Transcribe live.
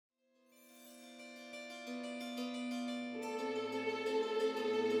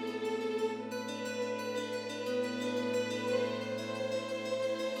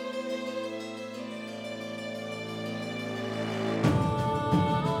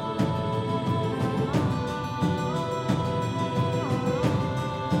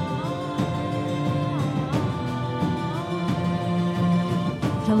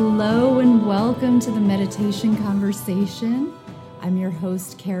Hello and welcome to the Meditation Conversation. I'm your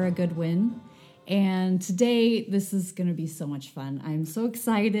host, Kara Goodwin, and today this is going to be so much fun. I'm so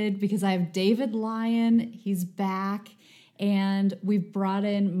excited because I have David Lyon. He's back, and we've brought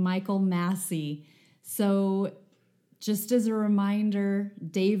in Michael Massey. So just as a reminder,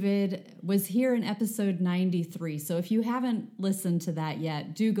 David was here in episode 93. So if you haven't listened to that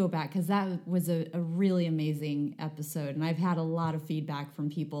yet, do go back because that was a really amazing episode. And I've had a lot of feedback from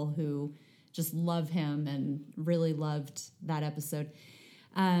people who just love him and really loved that episode.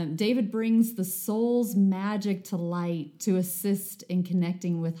 David brings the soul's magic to light to assist in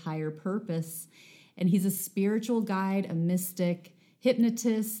connecting with higher purpose. And he's a spiritual guide, a mystic,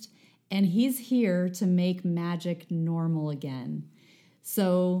 hypnotist, and he's here to make magic normal again.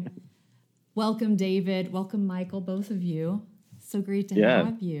 So welcome, David. Welcome, Michael, both of you. So great to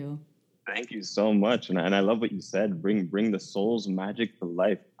have you. Thank you so much. And I love what you said. Bring the soul's magic to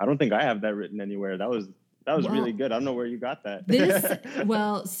life. I don't think I have that written anywhere. That was really good. I don't know where you got that.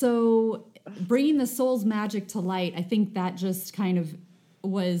 So bringing the soul's magic to light, I think that just kind of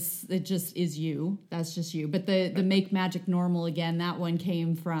it just is you. That's just you. But the make magic normal again, that one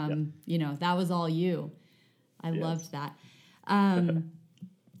came from, that was all you. I loved that.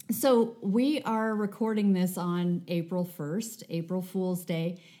 So we are recording this on April 1st, April Fool's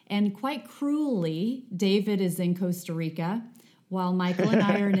Day. And quite cruelly, David is in Costa Rica while Michael and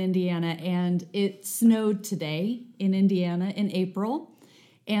I are in Indiana. And it snowed today in Indiana in April.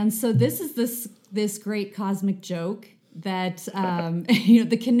 And so this is this great cosmic joke that,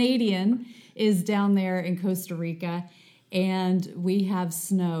 the Canadian is down there in Costa Rica and we have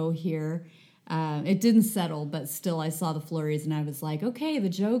snow here. It didn't settle, but still I saw the flurries and I was like, okay, the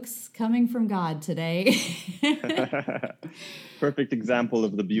joke's coming from God today. Perfect example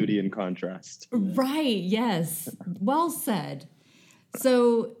of the beauty and contrast. Right. Yes. Well said.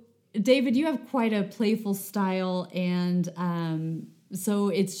 So David, you have quite a playful style. And,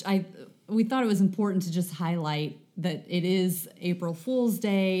 we thought it was important to just highlight that it is April Fool's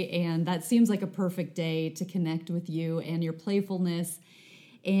Day, and that seems like a perfect day to connect with you and your playfulness.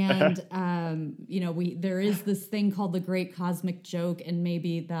 And, there is this thing called the Great Cosmic Joke, and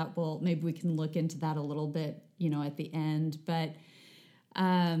maybe we can look into that a little bit, at the end. But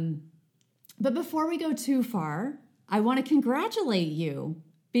before we go too far, I want to congratulate you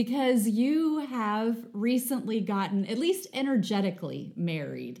because you have recently gotten, at least energetically,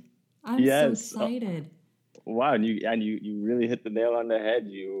 married. I'm so excited. Wow, and you really hit the nail on the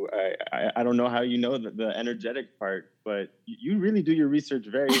head. I don't know how you know the energetic part, but you really do your research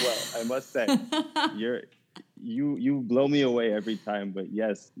very well, I must say. You blow me away every time. But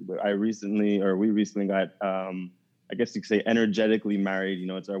yes, we recently got, I guess you could say, energetically married.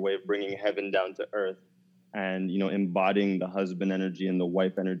 It's our way of bringing heaven down to earth, and embodying the husband energy and the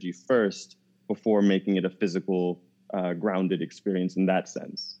wife energy first before making it a physical, grounded experience in that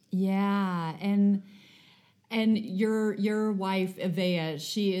sense. Yeah, and your wife, Avea,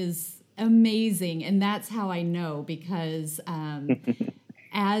 she is amazing. And that's how I know, because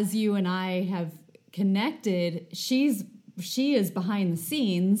as you and I have connected, she is behind the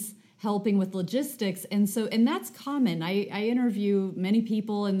scenes helping with logistics. And that's common. I interview many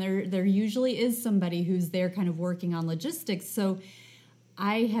people, and there usually is somebody who's there kind of working on logistics. So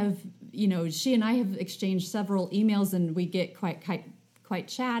I have, she and I have exchanged several emails, and we get quite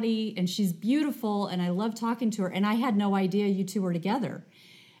chatty, and she's beautiful, and I love talking to her, and I had no idea you two were together.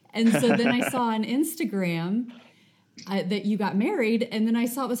 And so then I saw on Instagram that you got married, and then I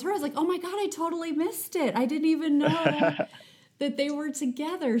saw it was her. I was like, oh my God, I totally missed it. I didn't even know that they were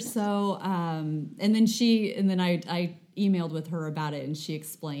together. So, and then I emailed with her about it, and she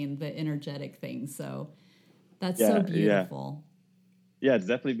explained the energetic thing. So that's so beautiful. Yeah, it's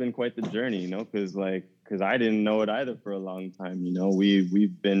definitely been quite the journey, because I didn't know it either for a long time.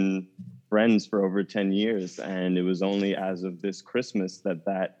 We've been friends for over 10 years, and it was only as of this Christmas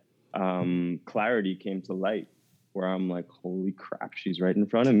that clarity came to light, where I'm like, holy crap, she's right in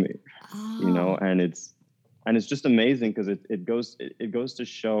front of me. Oh. And it's just amazing, because it goes to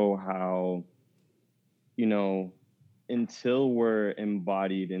show how, until we're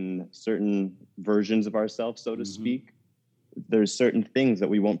embodied in certain versions of ourselves, so to speak, there's certain things that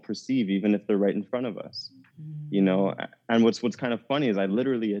we won't perceive, even if they're right in front of us, and what's kind of funny is I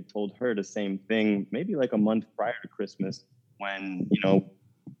literally had told her the same thing, maybe like a month prior to Christmas, when,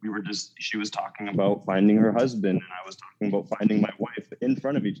 she was talking about finding her husband, and I was talking about finding my wife in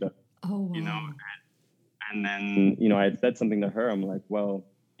front of each other. Oh, wow. And then, I had said something to her. I'm like, well,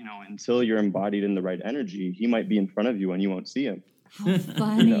 until you're embodied in the right energy, he might be in front of you and you won't see him. How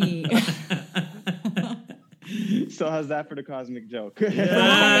funny. So how's that for the cosmic joke? Yeah,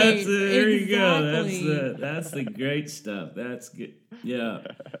 Right, there you go. exactly. That's the great stuff. That's good. Yeah.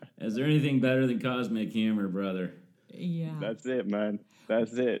 Is there anything better than cosmic humor, brother? Yeah. That's it, man.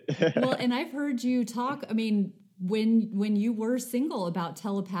 That's it. Well, and I've heard you talk, I mean, when you were single, about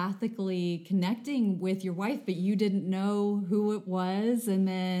telepathically connecting with your wife, but you didn't know who it was, and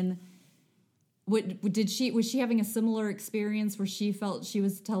then was she having a similar experience where she felt she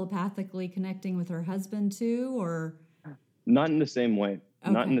was telepathically connecting with her husband too, or Not in the same way.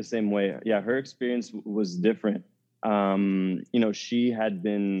 Okay. Not in the same way. Yeah, her experience was different. She had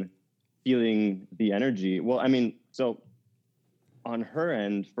been feeling the energy. Well, I mean, so on her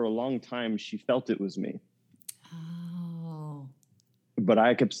end, for a long time, she felt it was me. Oh. But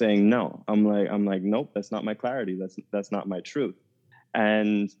I kept saying no. I'm like, nope, that's not my clarity. That's not my truth.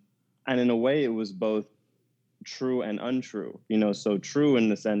 And in a way, it was both true and untrue. So true in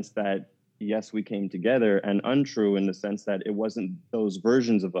the sense that yes, we came together, and untrue in the sense that it wasn't those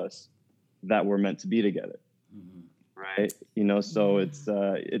versions of us that were meant to be together. Mm-hmm. Right. So it's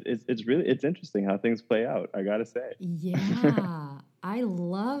really interesting how things play out, I gotta say. Yeah, I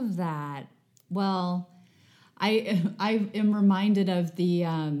love that. Well, I am reminded of the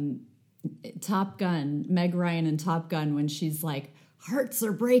Top Gun, Meg Ryan in Top Gun, when she's like, hearts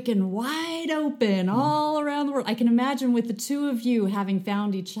are breaking wide open all around the world. I can imagine with the two of you having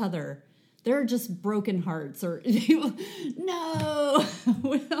found each other, they're just broken hearts, or no,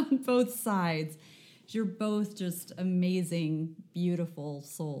 on both sides. You're both just amazing, beautiful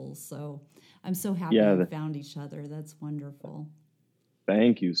souls. So I'm so happy you found each other. That's wonderful.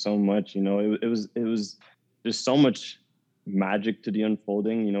 Thank you so much. It was just so much magic to the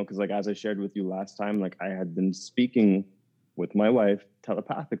unfolding, because like, as I shared with you last time, like I had been speaking with my wife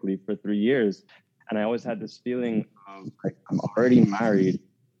telepathically for 3 years. And I always had this feeling of like, I'm already married,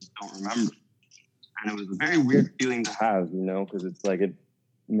 just don't remember. And it was a very weird feeling to have, because it's like, it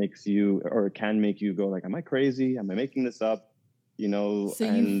makes you, or it can make you go like, am I crazy? Am I making this up? So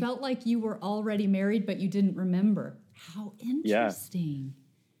you felt like you were already married, but you didn't remember. How interesting.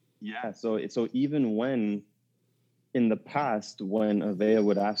 Yeah. So even when in the past, when Avea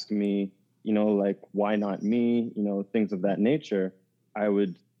would ask me, like, why not me? Things of that nature, I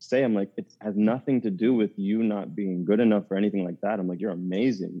would say, I'm like, it has nothing to do with you not being good enough or anything like that. I'm like, you're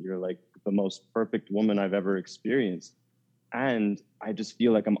amazing. You're like the most perfect woman I've ever experienced. And I just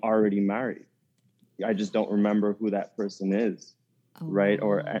feel like I'm already married. I just don't remember who that person is. Oh, right. Wow.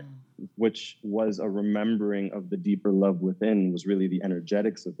 Or which was a remembering of the deeper love within, was really the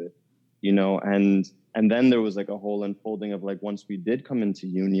energetics of it, and then there was like a whole unfolding of like, once we did come into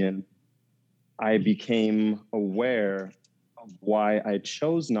union, I became aware of why I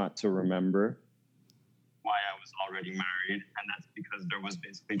chose not to remember why I was already married. And that's because there was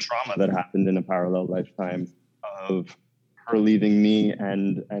basically trauma that happened in a parallel lifetime of her leaving me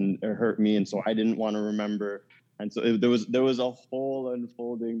and it hurt me. And so I didn't want to remember. And so there was a whole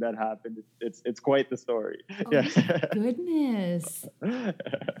unfolding that happened. It's quite the story. Oh, my goodness.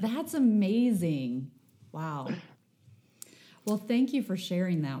 That's amazing. Wow. Well, thank you for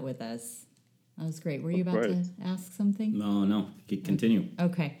sharing that with us. That was great. Were you about to ask something? No. Continue.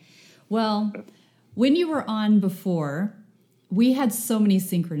 Okay. Well, when you were on before, we had so many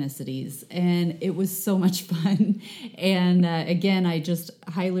synchronicities, and it was so much fun. And again, I just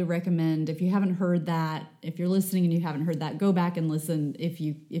highly recommend, if you haven't heard that, if you're listening and you haven't heard that, go back and listen if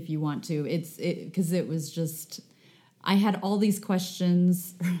you want to. Because it was just, I had all these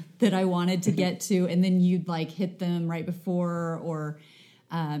questions that I wanted to get to, and then you'd like hit them right before, or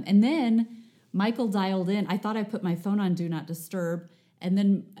and then Michael dialed in. I thought I put my phone on Do Not Disturb, and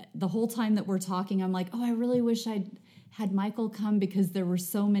then the whole time that we're talking, I'm like, oh, I really wish I'd had Michael come, because there were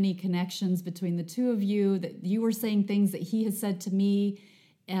so many connections between the two of you, that you were saying things that he has said to me,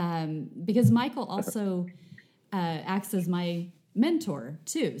 because Michael also acts as my mentor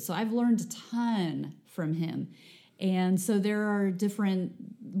too. So I've learned a ton from him. And so there are different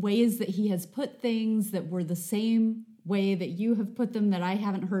ways that he has put things that were the same way that you have put them, that I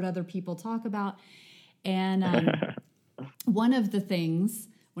haven't heard other people talk about. And one of the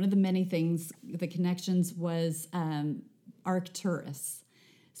many things, the connections, was Arcturus.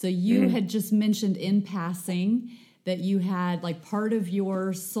 So you had just mentioned in passing that you had, like, part of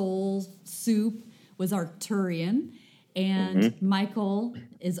your soul soup was Arcturian, and Michael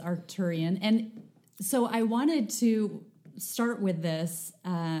is Arcturian. And so I wanted to start with this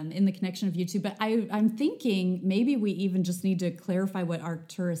in the connection of you two, but I'm thinking maybe we even just need to clarify what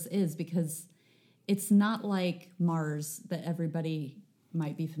Arcturus is, because it's not like Mars that everybody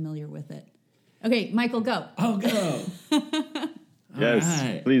might be familiar with it. Okay, Michael, go. I'll go.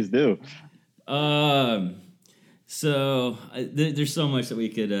 Yes, please do. So there's so much that we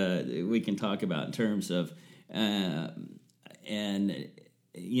can talk about in terms of and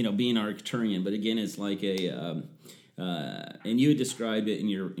being Arcturian. But again, it's like and you described it in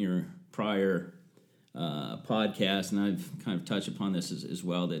your prior podcast, and I've kind of touched upon this as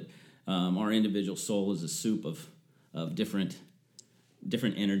well, that our individual soul is a soup of different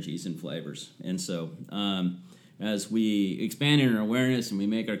energies and flavors. And so as we expand in our awareness and we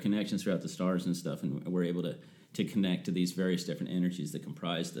make our connections throughout the stars and stuff, and we're able to connect to these various different energies that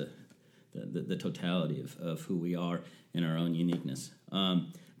comprise the totality of who we are in our own uniqueness.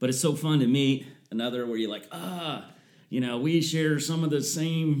 But it's so fun to meet another where you're like, we share some of the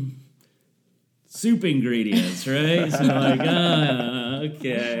same soup ingredients, right? So like,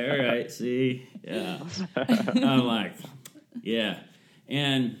 okay, all right, see, yeah. I'm like, yeah.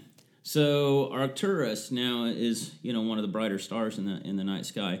 And so Arcturus now is, one of the brighter stars in the night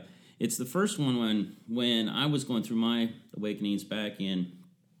sky. It's the first one when I was going through my awakenings back in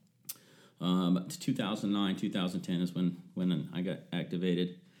 2009, 2010 is when I got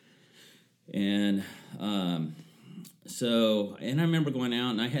activated. And and I remember going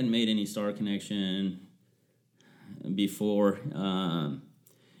out, and I hadn't made any star connection before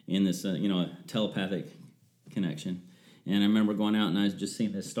in this, telepathic connection. And I remember going out, and I was just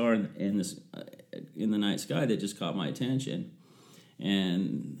seeing this star in the night sky that just caught my attention.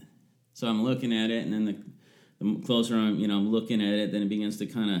 And so I'm looking at it, and then the closer I'm looking at it, then it begins to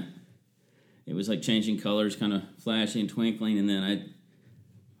kind of, it was like changing colors, kind of flashing, twinkling, and then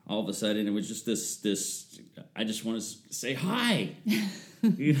all of a sudden it was just this I just want to say hi.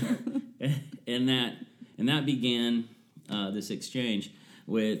 and that began this exchange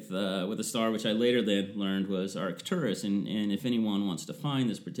with a star which I later then learned was Arcturus. And if anyone wants to find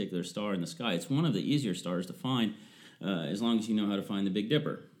this particular star in the sky, it's one of the easier stars to find as long as you know how to find the Big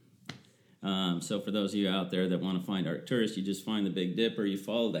Dipper. So for those of you out there that want to find Arcturus, you just find the Big Dipper, you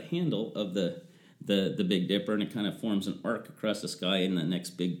follow the handle of the Big Dipper, and it kind of forms an arc across the sky, and the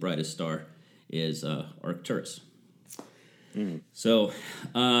next big brightest star is Arcturus. Mm.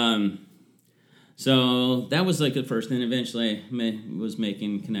 So that was like the first, and eventually was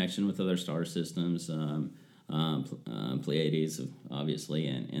making connection with other star systems, Pleiades, obviously,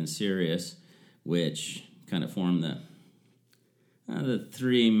 and Sirius, which kind of form the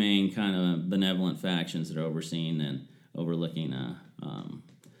three main kind of benevolent factions that are overseeing and overlooking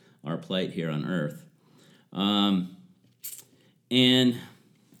our plight here on Earth. And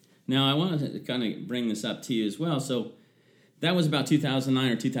now I wanted to kind of bring this up to you as well. So that was about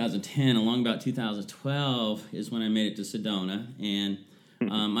 2009 or 2010. Along about 2012 is when I made it to Sedona, and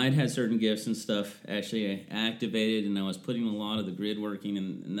I'd had certain gifts and stuff actually activated, and I was putting a lot of the grid working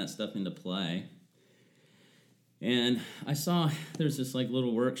and that stuff into play. And I saw there's this like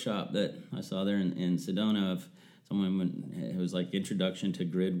little workshop that I saw there in Sedona of someone, it was like introduction to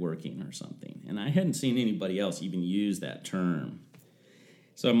grid working or something. And I hadn't seen anybody else even use that term.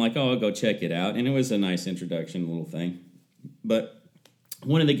 So I'm like, I'll go check it out. And it was a nice introduction little thing. But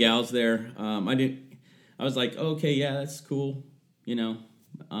one of the gals there, I was like, okay, yeah, that's cool. Didn't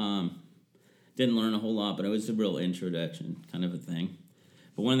learn a whole lot, but it was a real introduction kind of a thing.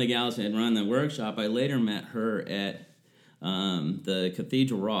 But one of the gals that had run the workshop, I later met her at the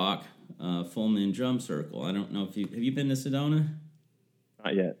Cathedral Rock Full Moon Drum Circle. I don't know if have you been to Sedona?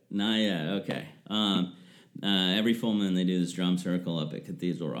 Not yet. Not yet, okay. Every full moon they do this drum circle up at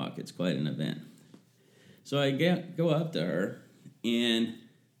Cathedral Rock. It's quite an event. So I go up to her, and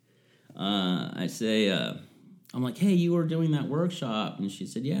I say, I'm like, hey, you were doing that workshop. And she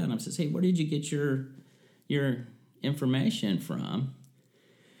said, yeah. And I said, hey, where did you get your information from?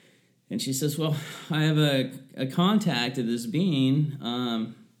 And she says, well, I have a contact of this being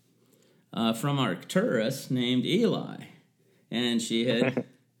from Arcturus named Eli. And she had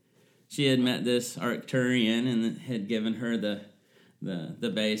met this Arcturian and had given her the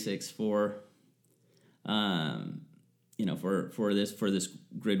basics for this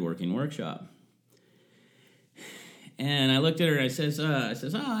grid working workshop. And I looked at her and I says,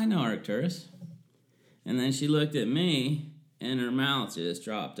 I know Arcturus. And then she looked at me, and her mouth just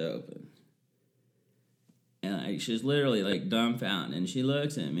dropped open. And she's literally like dumbfounded. And she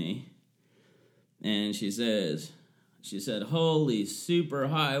looks at me, and she said, holy super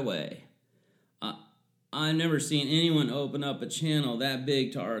highway. I've never seen anyone open up a channel that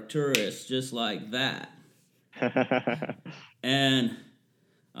big to Arcturus just like that. And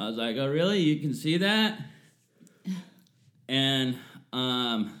I was like, oh, really? You can see that? And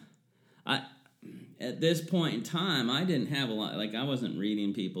at this point in time, I didn't have a lot. Like, I wasn't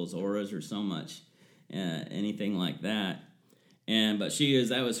reading people's auras or so much, anything like that. But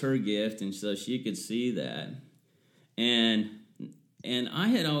that was her gift, and so she could see that. And I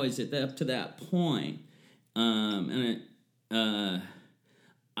had always, up to that point, I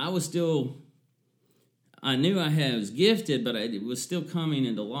knew I was gifted, but I was still coming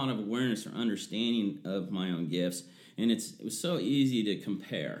into a lot of awareness or understanding of my own gifts. And it was so easy to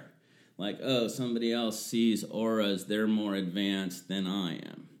compare. Like, oh, somebody else sees auras, they're more advanced than I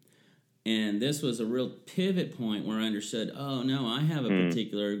am. And this was a real pivot point where I understood, oh, no, I have a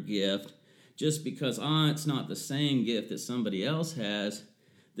particular gift. Just because it's not the same gift that somebody else has,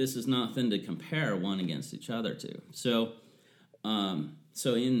 this is nothing to compare one against each other to. So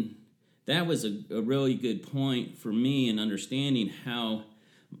that was a really good point for me in understanding how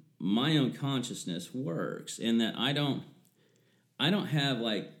my own consciousness works, and that I don't have,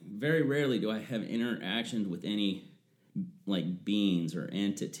 like, very rarely do I have interactions with any, like, beings or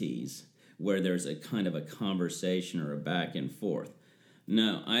entities where there's a kind of a conversation or a back and forth.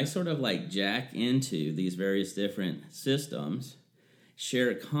 No, I sort of like jack into these various different systems,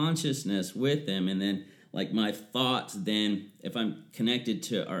 share consciousness with them, and then, like, my thoughts, then if I'm connected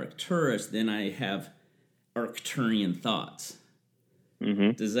to Arcturus, then I have Arcturian thoughts.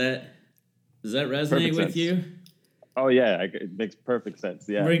 Mm-hmm. Does that resonate with you? Oh, yeah, it makes perfect sense,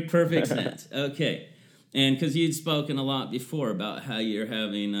 yeah. Perfect sense, okay. And because you'd spoken a lot before about how you're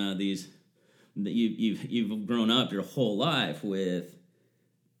having you've grown up your whole life with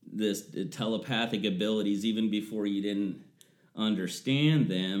this telepathic abilities even before you didn't understand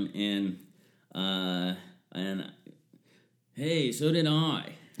them, and hey, so did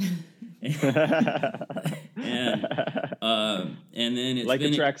I. And then it's like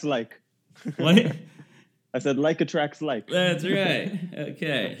attracts like. What? I said like attracts like. That's right.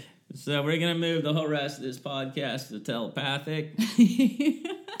 Okay. So we're going to move the whole rest of this podcast to telepathic.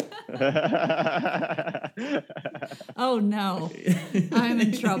 Oh, no. I'm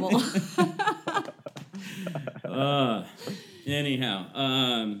in trouble.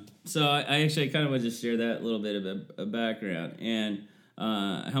 Anyhow, so I actually kind of want to just share that little bit of a background and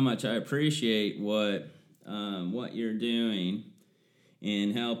how much I appreciate what you're doing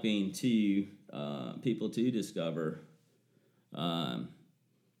in helping to people to discover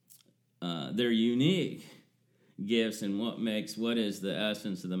their unique gifts and what is the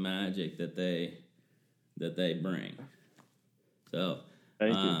essence of the magic that they bring. So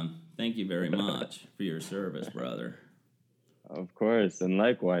thank you very much for your service, brother. Of course, and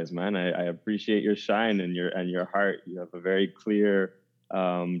likewise, man. I appreciate your shine and your heart. You have a very clear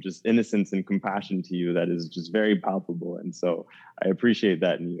just innocence and compassion to you that is just very palpable, and so I appreciate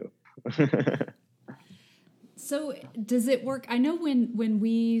that in you. So does it work? I know when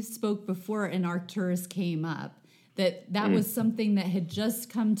we spoke before and Arcturus came up, that was something that had just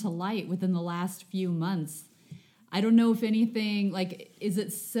come to light within the last few months. I don't know if anything, like, is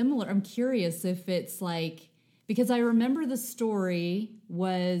it similar? I'm curious if it's like, because I remember the story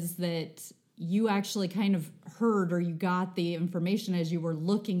was that you actually kind of heard, or you got the information as you were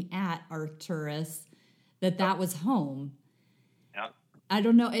looking at Arcturus, that was home. Yeah. I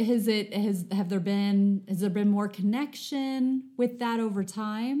don't know. Has there been more connection with that over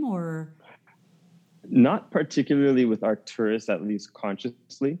time, or? Not particularly with Arcturus, at least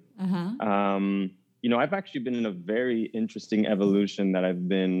consciously. I've actually been in a very interesting evolution that I've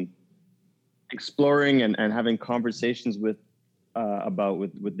been exploring and having conversations with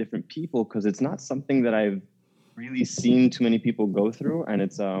different people, because it's not something that I've really seen too many people go through, and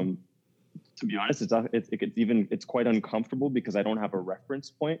it's to be honest, it's quite uncomfortable because I don't have a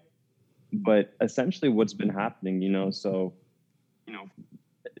reference point. But essentially, what's been happening,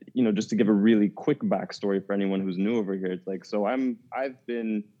 just to give a really quick backstory for anyone who's new over here, it's like, so I've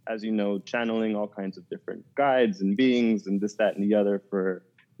been, as you know, channeling all kinds of different guides and beings and this, that, and the other for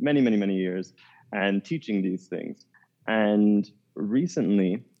many, many, many years, and teaching these things. And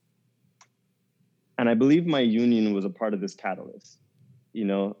recently, and I believe my union was a part of this catalyst,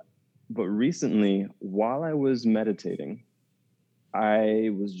 but recently, while I was meditating, I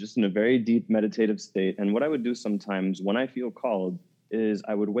was just in a very deep meditative state. And what I would do sometimes when I feel called is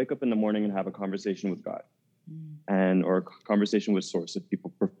I would wake up in the morning and have a conversation with God, or a conversation with Source, if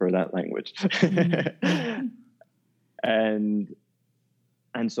people prefer that language.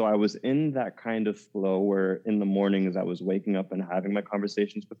 And so I was in that kind of flow where in the mornings I was waking up and having my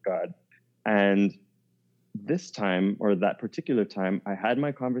conversations with God. And this time, or that particular time, I had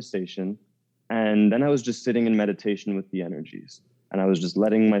my conversation, and then I was just sitting in meditation with the energies, and I was just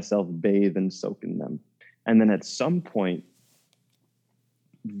letting myself bathe and soak in them. And then at some point,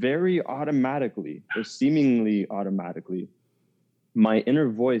 very automatically, or seemingly automatically, my inner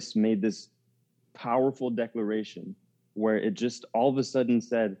voice made this powerful declaration where it just all of a sudden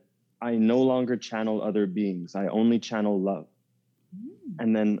said, I no longer channel other beings. I only channel love.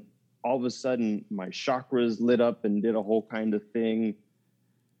 And then all of a sudden my chakras lit up and did a whole kind of thing.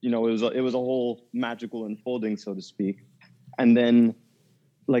 It was a whole magical unfolding, so to speak. And then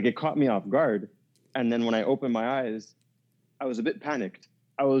like it caught me off guard. And then when I opened my eyes, I was a bit panicked.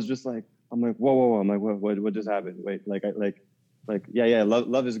 I was just like, I'm like, whoa. I'm like, what just happened? Wait, yeah,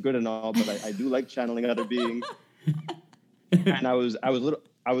 love is good and all, but I do like channeling other beings. And I was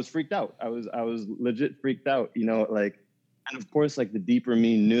freaked out. I was legit freaked out, and of course, like the deeper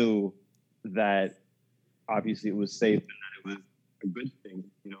me knew that obviously it was safe and that it was a good thing,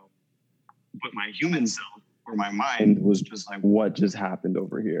 but my human self or my mind was just like, what just happened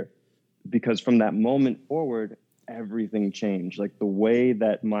over here? Because from that moment forward, everything changed. Like the way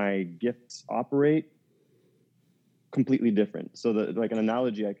that my gifts operate, completely different. So like an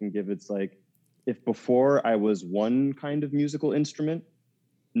analogy I can give, it's like, if before I was one kind of musical instrument,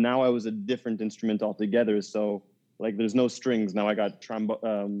 now I was a different instrument altogether. So like there's no strings. Now I got trumpet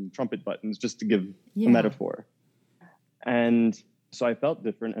buttons, just to give a metaphor. And so I felt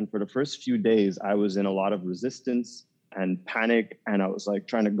different. And for the first few days, I was in a lot of resistance and panic. And I was like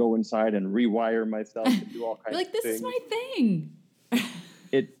trying to go inside and rewire myself and do all kinds like, of this things. is my thing.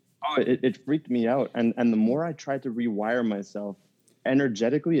 It freaked me out. And the more I tried to rewire myself,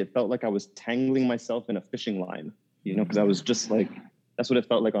 energetically, it felt like I was tangling myself in a fishing line, because I was just like, that's what it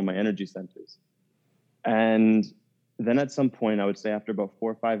felt like on my energy centers. And then at some point, I would say after about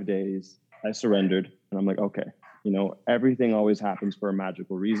 4 or 5 days, I surrendered. And I'm like, okay, everything always happens for a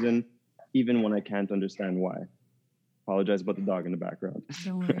magical reason, even when I can't understand why. Apologize about the dog in the background.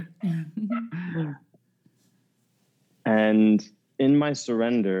 Don't worry. And in my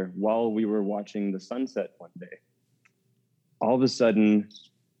surrender, while we were watching the sunset one day, all of a sudden,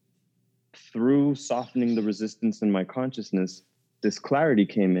 through softening the resistance in my consciousness, this clarity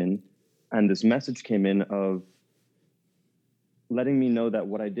came in, and this message came in of letting me know that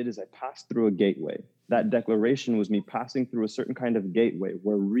what I did is I passed through a gateway. That declaration was me passing through a certain kind of gateway,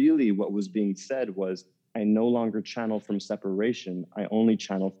 where really what was being said was, I no longer channel from separation. I only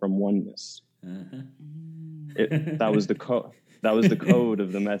channel from oneness. That was the code. That was the code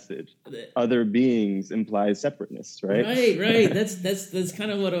of the message. Other beings implies separateness, right? Right. That's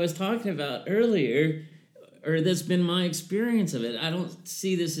kind of what I was talking about earlier, or that's been my experience of it. I don't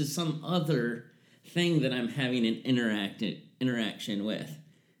see this as some other thing that I'm having an interaction with.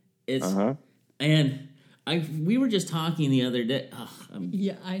 It's and we were just talking the other day.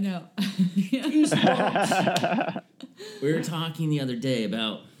 Yeah, I know. We were talking the other day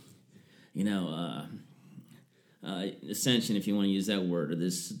about ascension, if you want to use that word, or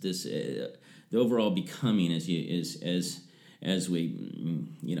this the overall becoming as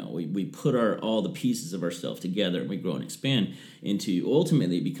we put all the pieces of ourselves together and we grow and expand into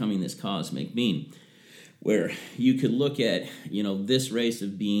ultimately becoming this cosmic being, where you could look at this race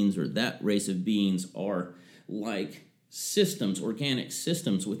of beings or that race of beings are like systems, organic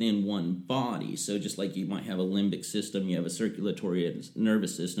systems within one body. So just like you might have a limbic system, you have a circulatory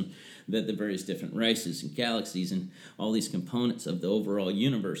nervous system, that the various different races and galaxies and all these components of the overall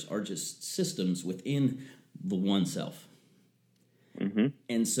universe are just systems within the one self. Mm-hmm.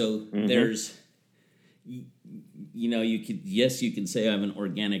 And so there's, you can say I have an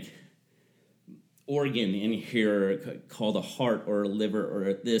organic organ in here called a heart or a liver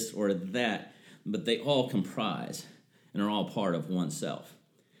or this or that, but they all comprise and are all part of oneself.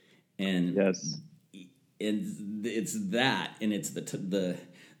 And yes, and it's that, and it's that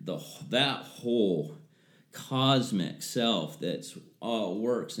whole cosmic self that's all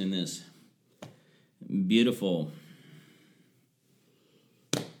works in this beautiful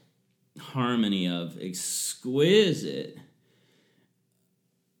harmony of exquisite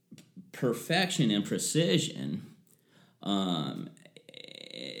perfection and precision, and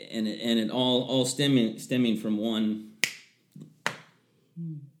it all stemming from one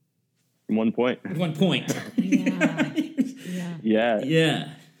point.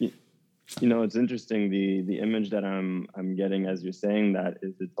 Yeah. It's interesting. The image that I'm getting as you're saying that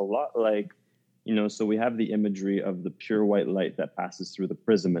is, it's a lot like, so we have the imagery of the pure white light that passes through the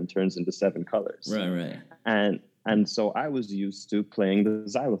prism and turns into 7 colors. Right. And so I was used to playing the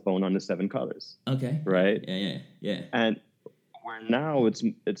xylophone on the 7 colors. Okay. Right? Yeah. And where now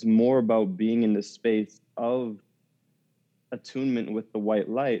it's more about being in the space of attunement with the white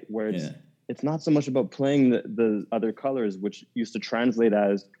light, where it's not so much about playing the other colors, which used to translate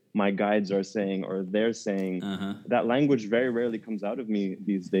as my guides are saying or they're saying. That language very rarely comes out of me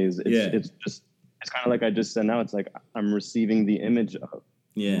these days. It's kind of like I just said now. It's like I'm receiving the image of.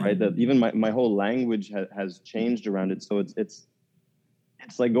 Yeah. Right. That even my whole language has changed around it. So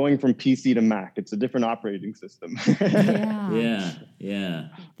it's like going from PC to Mac. It's a different operating system. Yeah.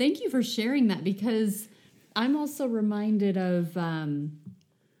 Thank you for sharing that, because I'm also reminded of I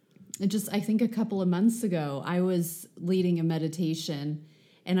think a couple of months ago, I was leading a meditation,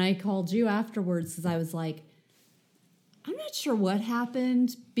 and I called you afterwards because I was like, I'm not sure what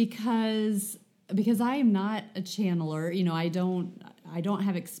happened, because I am not a channeler. You know, I don't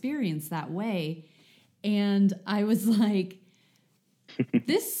have experience that way. And I was like,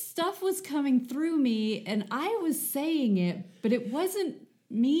 this stuff was coming through me, and I was saying it, but it wasn't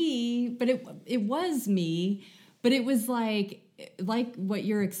me, but it was me, but it was like what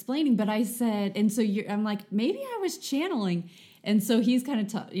you're explaining. But I said, and so I'm like, maybe I was channeling. And so he's kind of,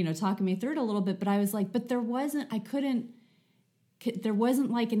 talking me through it a little bit, but I was like, but there wasn't like an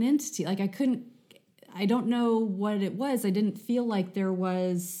entity. Like I don't know what it was. I didn't feel like there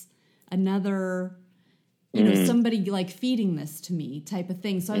was another, somebody like feeding this to me type of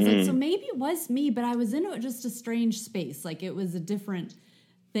thing. So I was like, so maybe it was me, but I was in just a strange space. Like it was a different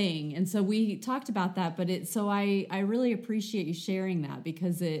thing. And so we talked about that, but I really appreciate you sharing that,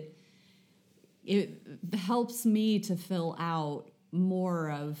 because it helps me to fill out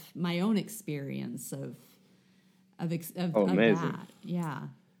more of my own experience of amazing. that. Yeah.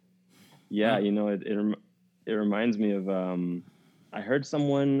 Yeah. It reminds me of, I heard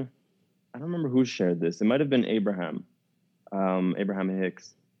someone, I don't remember who shared this. It might've been Abraham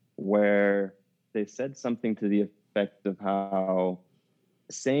Hicks, where they said something to the effect of how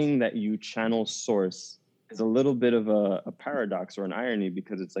saying that you channel source is a little bit of a paradox or an irony,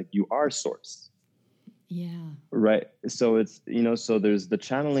 because it's like you are source. Yeah. Right. So it's, so there's the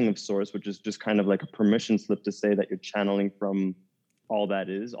channeling of source, which is just kind of like a permission slip to say that you're channeling from all that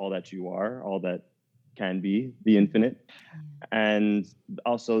is, all that you are, all that can be, the infinite. And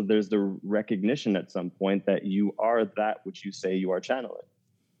also there's the recognition at some point that you are that which you say you are channeling.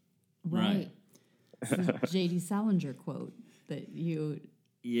 Right. This is J.D. Salinger quote that you...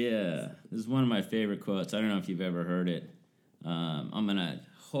 Yeah, this is one of my favorite quotes. I don't know if you've ever heard it. I'm going to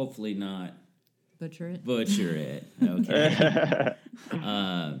hopefully not butcher it. Okay.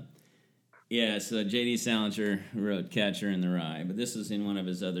 So J.D. Salinger wrote Catcher in the Rye, but this is in one of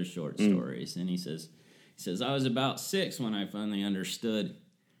his other short stories. And he says, I was about 6 when I finally understood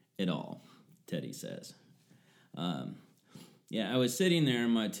it all, Teddy says. I was sitting there,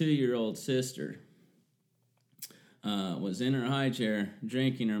 and my 2-year-old sister was in her high chair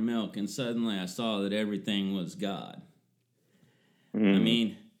drinking her milk, and suddenly I saw that everything was God. I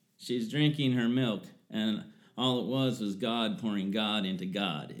mean, she's drinking her milk, and all it was God pouring God into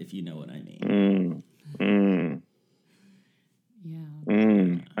God, if you know what I mean. Yeah.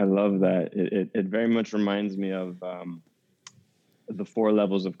 I love that. It very much reminds me of the 4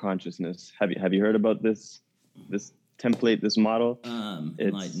 levels of consciousness. Have you heard about this template, this model?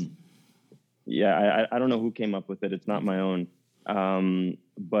 Enlighten. Yeah, I don't know who came up with it. It's not my own.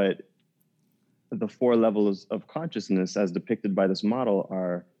 But the 4 levels of consciousness as depicted by this model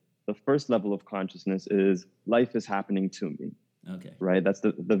are, the first level of consciousness is life is happening to me. Okay. Right? That's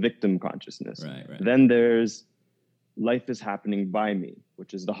the victim consciousness. Right. Then there's life is happening by me,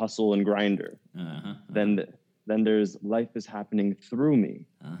 which is the hustle and grinder. Then there's life is happening through me,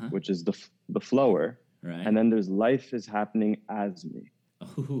 which is the flower. Right. And then there's life is happening as me.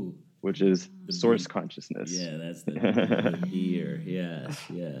 Ooh. Which is the source consciousness. Yeah, that's the ear. Yes.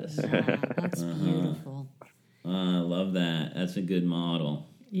 Wow, that's beautiful. I love that. That's a good model.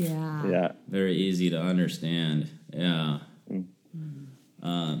 Yeah. Very easy to understand. Yeah.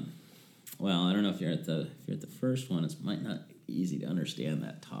 Well, I don't know if you're at the first one. It might not be easy to understand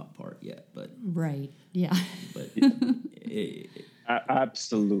that top part yet, but right. Yeah. But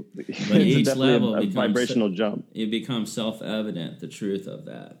absolutely. But each level a vibrational jump. It becomes self-evident, the truth of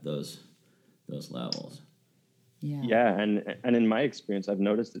those levels. Yeah, and in my experience, I've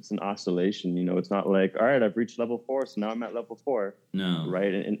noticed it's an oscillation. It's not like, all right, I've reached level 4, so now I'm at level 4. No.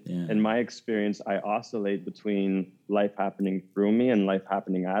 Right? In my experience, I oscillate between life happening through me and life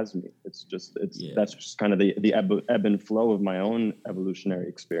happening as me. That's just kind of the ebb and flow of my own evolutionary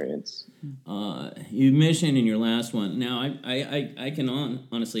experience. You mentioned in your last one. Now, I can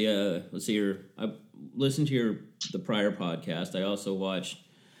honestly, let's see, I listened to the prior podcast. I also watched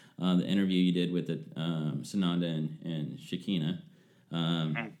the interview you did with Sananda and Shakina.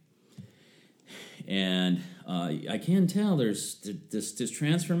 And I can tell there's this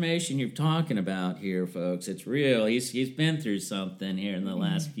transformation you're talking about here, folks. It's real. He's been through something here in the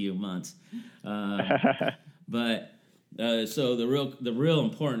last few months. But so the real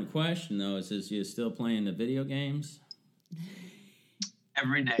important question, though, is you still playing the video games?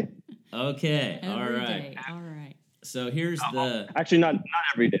 Every day. Okay. Every day. All right. So here's the actually not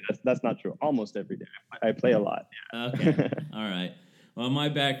every day. That's not true. Almost every day. I play a lot. Yeah. Okay. All right. Well, my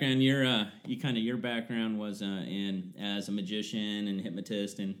background, your background was in as a magician and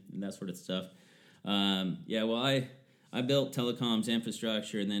hypnotist and that sort of stuff. Well, I built telecoms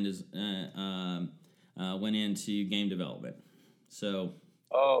infrastructure and then went into game development. So.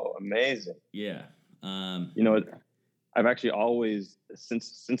 Oh, amazing! Yeah. I've actually always,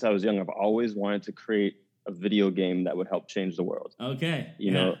 since I was young, I've always wanted to create a video game that would help change the world. Okay.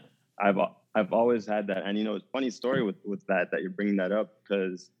 You know, I've always had that. And, it's a funny story with that you're bringing that up,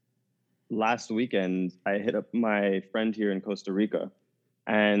 because last weekend I hit up my friend here in Costa Rica,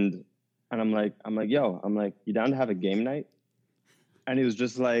 and I'm like, you down to have a game night? And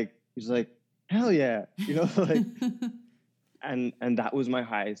he's like, hell yeah. Like, and that was my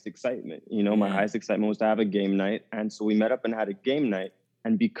highest excitement. My highest excitement was to have a game night. And so we met up and had a game night.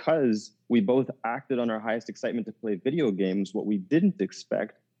 And because we both acted on our highest excitement to play video games, what we didn't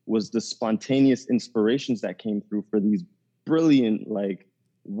expect was the spontaneous inspirations that came through for these brilliant, like,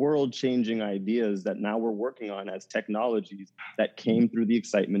 world-changing ideas that now we're working on as technologies that came through the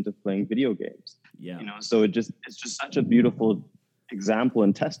excitement of playing video games. Yeah. So it's just such a beautiful example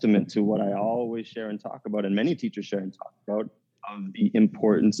and testament to what I always share and talk about, and many teachers share and talk about, of the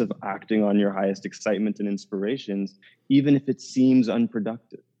importance of acting on your highest excitement and inspirations, even if it seems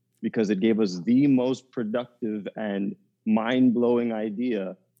unproductive, because it gave us the most productive and mind-blowing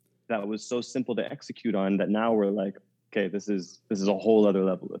idea that was so simple to execute on that now we're like, okay, this is a whole other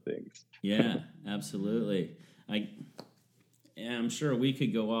level of things. Yeah, absolutely. I'm sure we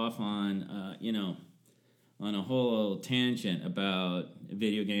could go off on, on a whole tangent about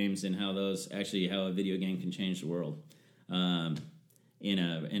video games and how a video game can change the world in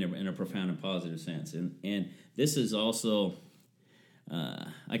a profound and positive sense. And this is also,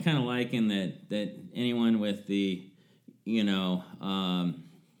 I kind of liken that anyone with the,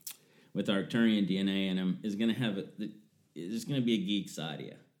 with Arcturian DNA in them is going to have there's going to be a geek side of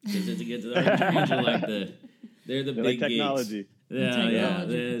you, because the Arcturians are they're the big like technology. Geeks. Yeah,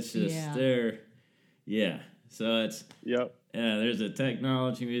 it's just yeah. So it's there's a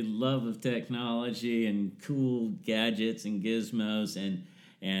technology, we love of technology and cool gadgets and gizmos and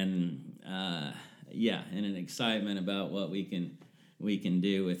an excitement about what we can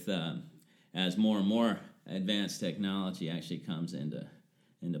do with as more and more advanced technology actually comes into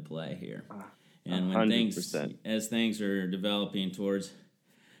play here. And when 100%. things are developing towards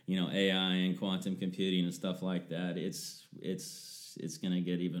AI and quantum computing and stuff like that, it's going to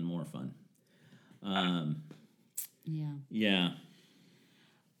get even more fun. Yeah.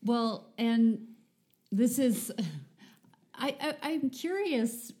 Well, and this is, I'm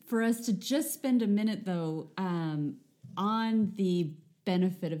curious for us to just spend a minute though on the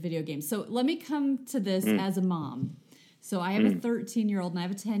benefit of video games. So let me come to this as a mom. So I have a 13-year-old and I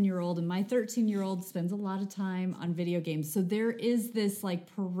have a 10-year-old, and my 13-year-old spends a lot of time on video games. So there is this like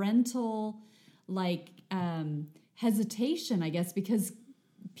parental hesitation, I guess, because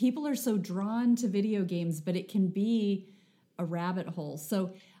people are so drawn to video games, but it can be a rabbit hole.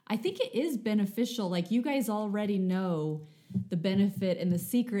 So I think it is beneficial. Like, you guys already know the benefit and the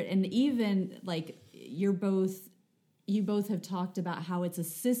secret, and even like you both have talked about how it's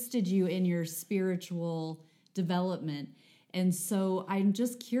assisted you in your spiritual development. And so I'm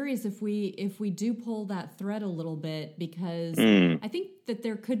just curious if we do pull that thread a little bit, because I think that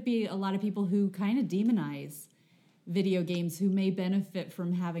there could be a lot of people who kind of demonize video games who may benefit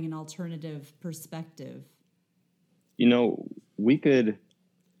from having an alternative perspective. We could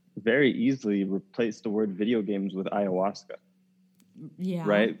very easily replace the word video games with ayahuasca. Yeah.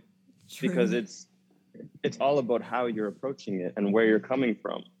 Right? True. Because it's all about how you're approaching it and where you're coming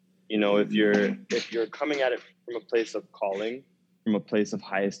from. If you're coming at it from a place of calling, from a place of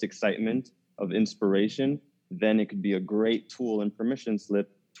highest excitement, of inspiration, then it could be a great tool and permission slip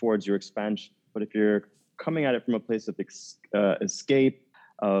towards your expansion. But if you're coming at it from a place of escape,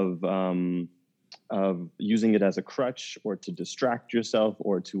 of using it as a crutch, or to distract yourself,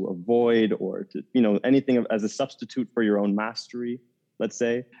 or to avoid, or to anything as a substitute for your own mastery, let's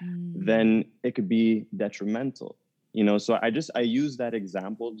say, then it could be detrimental. So I use that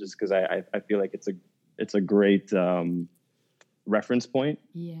example just because I feel like it's a great reference point.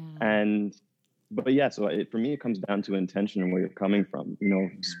 Yeah. So for me, it comes down to intention and where you're coming from.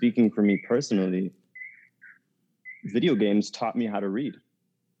 Speaking for me personally, video games taught me how to read.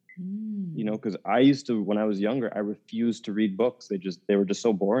 Because I used to, when I was younger, I refused to read books. They were just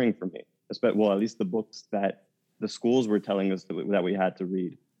so boring for me. At least the books that the schools were telling us that we had to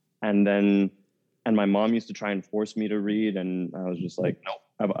read. And then And my mom used to try and force me to read, and I was just like, no.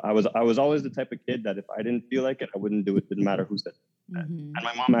 I was always the type of kid that if I didn't feel like it, I wouldn't do it. Didn't matter who said it. And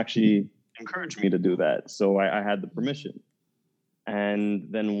my mom actually encouraged me to do that, so I had the permission. And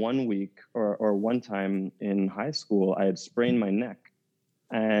then one week or one time in high school, I had sprained my neck,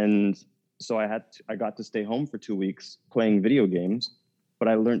 and so I got to stay home for 2 weeks playing video games. But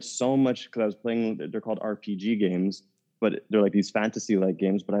I learned so much because I was playing. They're called RPG games, but they're like these fantasy-like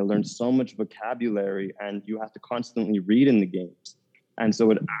games. But I learned so much vocabulary, and you have to constantly read in the games. And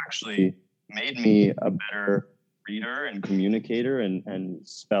so it actually made me a better reader and communicator and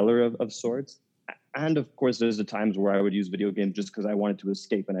speller of sorts. And of course, there's the times where I would use video games just because I wanted to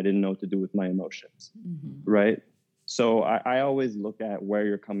escape and I didn't know what to do with my emotions, right? So I always look at where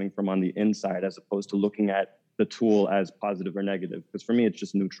you're coming from on the inside as opposed to looking at the tool as positive or negative, because for me, it's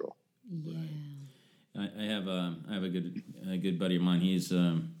just neutral. Yeah. I have a good buddy of mine. He's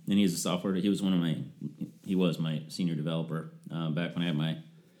a software. He was my senior developer back when I had my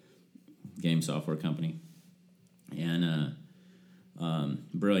game software company, and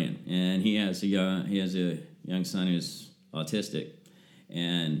brilliant. And he has a young son who's autistic,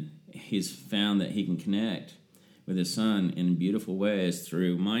 and he's found that he can connect with his son in beautiful ways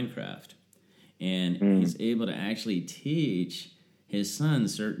through Minecraft, and he's able to actually teach his son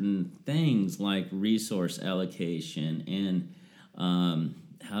certain things like resource allocation and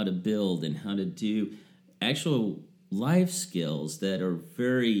how to build and how to do actual life skills that are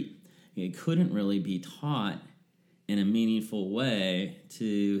it couldn't really be taught in a meaningful way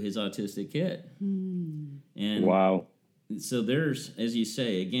to his autistic kid. And wow. So there's, as you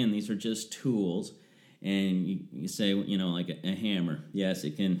say, again, these are just tools, and you say, like a hammer. Yes,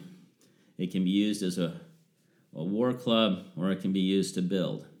 it can be used as a war club, or it can be used to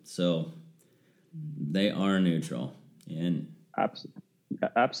build. So they are neutral. And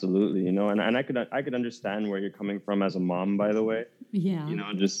absolutely, and I could understand where you're coming from as a mom, by the way. Yeah.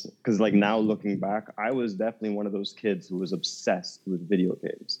 Just because like now looking back, I was definitely one of those kids who was obsessed with video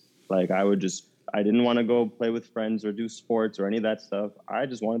games. Like I didn't want to go play with friends or do sports or any of that stuff. I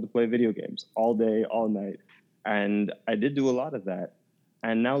just wanted to play video games all day, all night. And I did do a lot of that.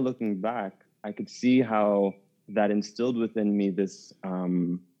 And now looking back, I could see how that instilled within me this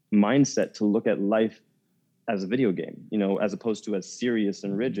mindset to look at life as a video game, as opposed to as serious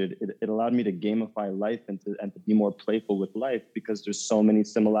and rigid. It allowed me to gamify life and to be more playful with life, because there's so many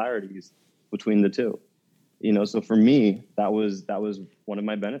similarities between the two. So for me, that was one of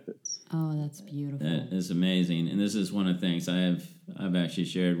my benefits. Oh, that's beautiful. That is amazing. And this is one of the things I've actually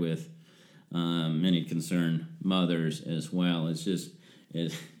shared with many concerned mothers as well. It's just,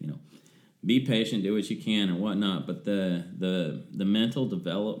 be patient, do what you can or whatnot, but the mental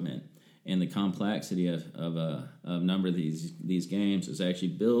development and the complexity of a number of these games is actually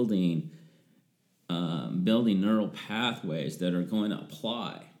building neural pathways that are going to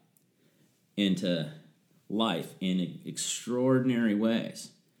apply into life in extraordinary ways,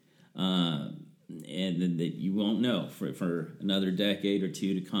 and that you won't know for another decade or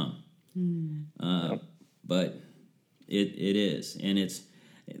two to come. But it is, and it's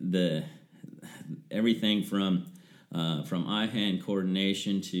everything from eye-hand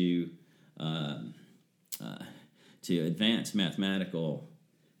coordination to advanced mathematical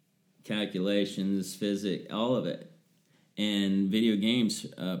calculations, physics, all of it. And video games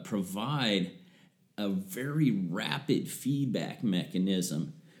provide a very rapid feedback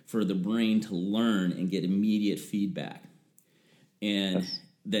mechanism for the brain to learn and get immediate feedback. And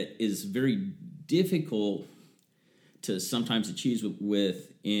that is very difficult to sometimes achieve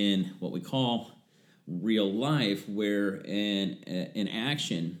in what we call real life, where an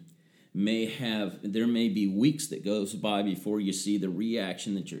action there may be weeks that goes by before you see the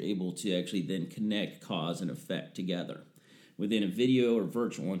reaction that you're able to actually then connect cause and effect together. Within a video or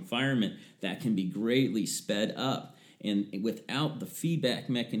virtual environment, that can be greatly sped up. And without the feedback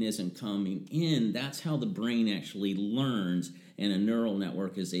mechanism coming in, that's how the brain actually learns and a neural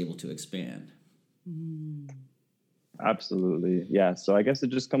network is able to expand. Absolutely. Yeah. So I guess it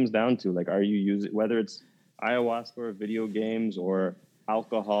just comes down to, like, are you using, whether it's ayahuasca or video games or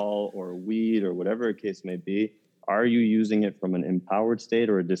alcohol or weed or whatever the case may be, are you using it from an empowered state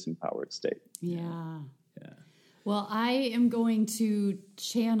or a disempowered state? Yeah. Well, I am going to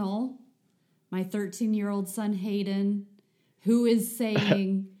channel my 13-year-old son, Hayden, who is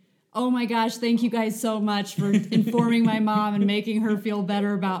saying, oh my gosh, thank you guys so much for informing my mom and making her feel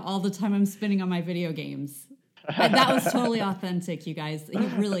better about all the time I'm spending on my video games. That was totally authentic, you guys. He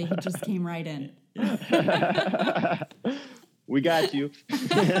just came right in. We got you.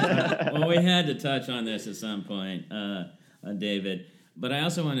 Well, we had to touch on this at some point, David. But I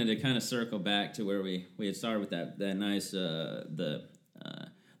also wanted to kind of circle back to where we had started with that nice the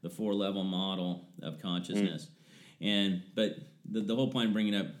 4-level model of consciousness, but the whole point of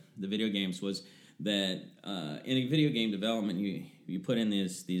bringing up the video games was that in a video game development you put in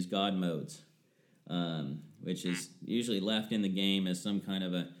these God modes, which is usually left in the game as some kind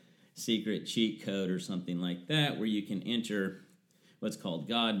of a secret cheat code or something like that, where you can enter what's called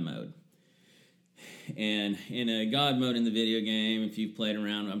God mode. And in a God mode in the video game, if you've played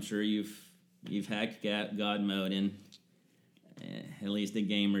around, I'm sure you've hacked God mode in at least a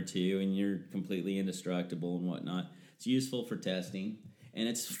game or two, and you're completely indestructible and whatnot. It's useful for testing, and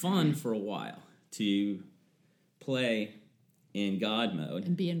it's fun for a while to play in God mode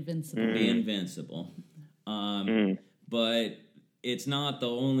and be invincible. But it's not the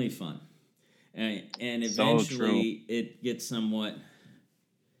only fun, and eventually it gets somewhat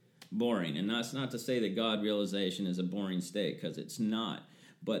boring. And that's not to say that God realization is a boring state, because it's not.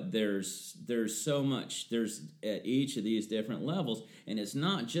 But there's so much. There's at each of these different levels, and it's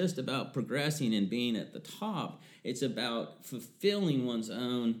not just about progressing and being at the top. It's about fulfilling one's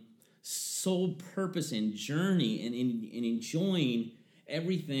own soul purpose and journey, and enjoying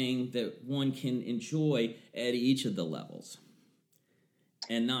everything that one can enjoy at each of the levels,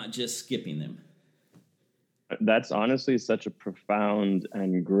 and not just skipping them. That's honestly such a profound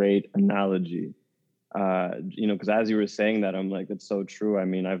and great analogy. Because as you were saying that, I'm like, it's so true. I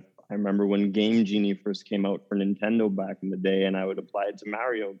mean, I remember when Game Genie first came out for Nintendo back in the day, and I would apply it to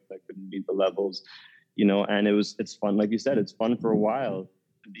Mario because I couldn't beat the levels, and it's fun. Like you said, it's fun for a while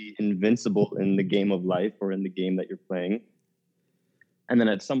to be invincible in the game of life or in the game that you're playing. And then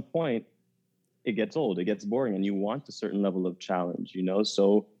at some point, it gets old, it gets boring, and you want a certain level of challenge,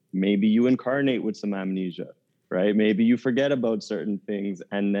 So maybe you incarnate with some amnesia, right? Maybe you forget about certain things,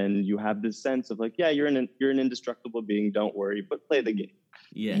 and then you have this sense of like, yeah, you're an indestructible being. Don't worry, but play the game.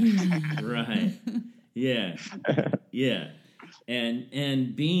 Yeah, right. Yeah, yeah,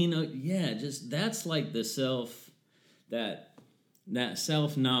 and being just that's like the that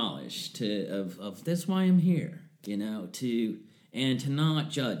self knowledge of that's why I'm here, to not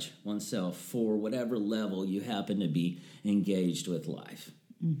judge oneself for whatever level you happen to be engaged with life.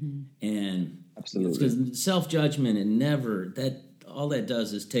 Mm-hmm. And absolutely, because self-judgment all that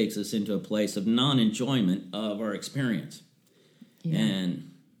does is takes us into a place of non-enjoyment of our experience,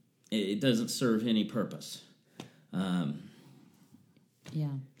 and it doesn't serve any purpose. That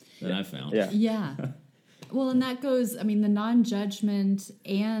I found. Yeah. Well, and that goes, the non-judgment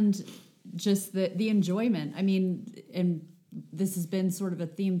and just the enjoyment. And this has been sort of a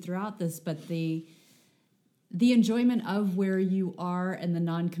theme throughout this, but the enjoyment of where you are and the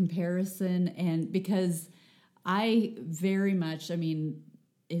non-comparison. And because I very much,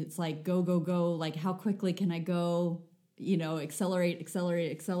 it's like go, like how quickly can I go, accelerate.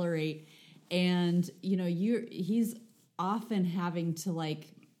 And, he's often having to like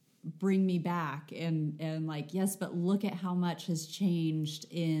bring me back and like, yes, but look at how much has changed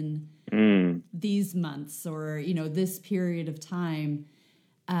in these months or, this period of time.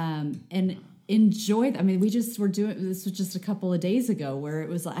 And enjoy. We just were doing, this was just a couple of days ago where I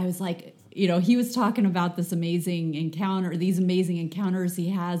was like, he was talking about these amazing encounters he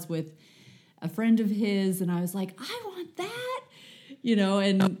has with a friend of his. And I was like, I want that,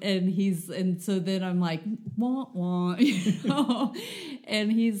 and so then I'm like, wah,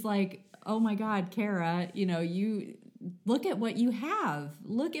 and he's like, oh my God, Kara, you look at what you have.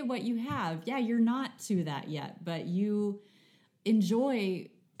 Yeah, you're not to that yet, but you enjoy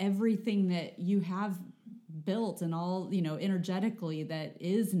everything that you have built and all, energetically that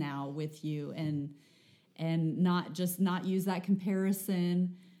is now with you, and not use that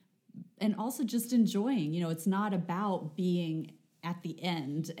comparison, and also just enjoying, it's not about being at the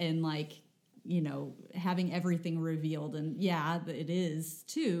end and like, having everything revealed, and yeah, it is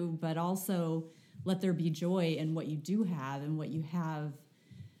too, but also let there be joy in what you do have and what you have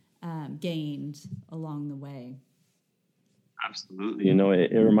gained along the way. Absolutely.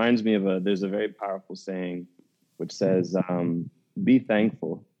 It reminds me of there's a very powerful saying which says, be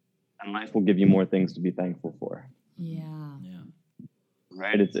thankful and life will give you more things to be thankful for. Yeah.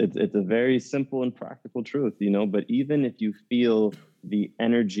 Right. It's a very simple and practical truth, but even if you feel the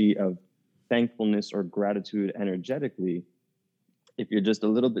energy of thankfulness or gratitude energetically, if you're just a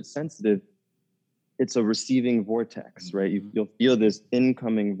little bit sensitive, it's a receiving vortex, right? You'll feel this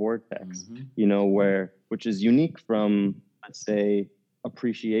incoming vortex, which is unique from, let's say,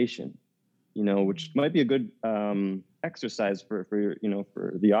 appreciation, which might be a good exercise for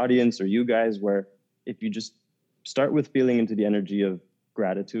the audience or you guys, where if you just start with feeling into the energy of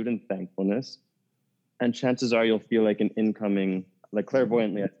gratitude and thankfulness, and chances are you'll feel like an incoming like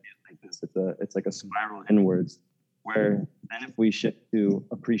clairvoyantly, I see it like this. It's like a spiral inwards, where then if we shift to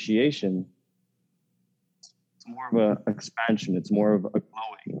appreciation, it's more of a expansion. It's more of a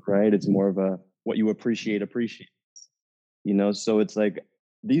glowing, right? It's more of a what you appreciate. So it's like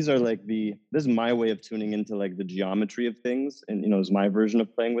these are like this is my way of tuning into like the geometry of things, and is my version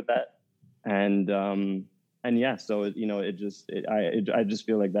of playing with that, and yeah, so I just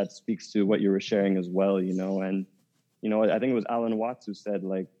feel like that speaks to what you were sharing as well, and I think it was Alan Watts who said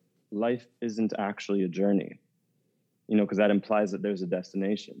like life isn't actually a journey, because that implies that there's a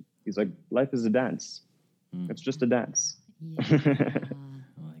destination. He's like, life is a dance. It's just a dance. Yeah. I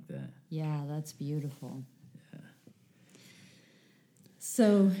like that. Yeah, that's beautiful. Yeah.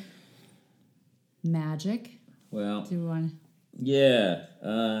 So, magic. Well, do you want? Yeah.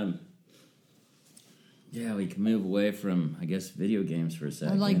 Yeah, we can move away from, I guess, video games for a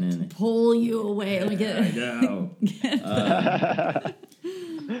second. I'd like to pull you away. I know.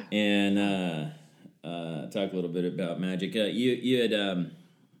 And talk a little bit about magic. You had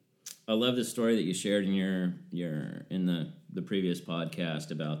I love the story that you shared in in the previous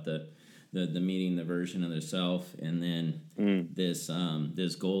podcast about the meeting the version of the self, and then this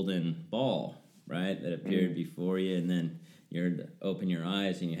golden ball, right, that appeared before you, and then you open your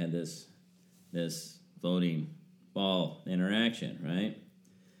eyes and you had this floating ball interaction, right?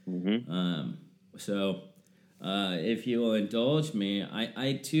 Mm-hmm. So if you will indulge me,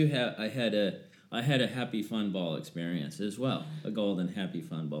 I too had a happy fun ball experience as well, a golden happy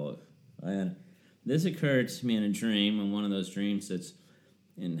fun ball. This occurred to me in a dream, and one of those dreams that's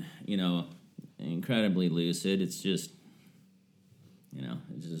incredibly lucid. It's just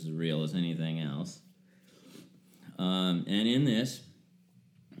it's just as real as anything else. And in this,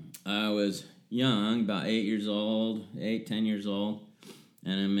 I was young, about 10 years old,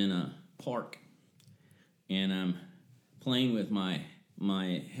 and I'm in a park, and I'm playing with my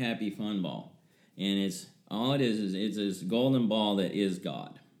happy fun ball, and it's this golden ball that is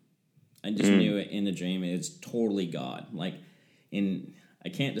God. I just knew it in the dream. It's totally God. I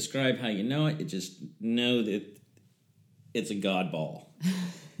can't describe how you know it. You just know that it's a God ball.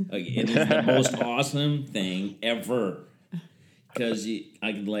 It is the most awesome thing ever, because it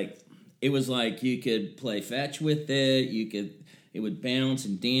was like you could play fetch with it. It would bounce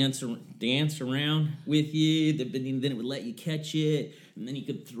and dance around with you. Then it would let you catch it, and then you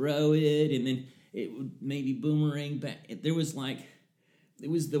could throw it, and then it would maybe boomerang back. It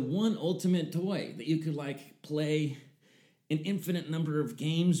was the one ultimate toy that you could play an infinite number of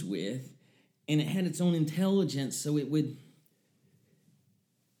games with, and it had its own intelligence, so it would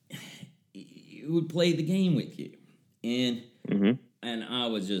play the game with you. And and I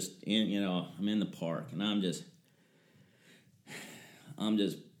was just I'm in the park, and I'm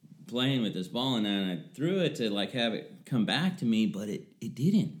just playing with this ball, and then I threw it to have it come back to me, but it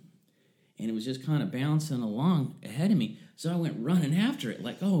didn't. And it was just kind of bouncing along ahead of me. So I went running after it,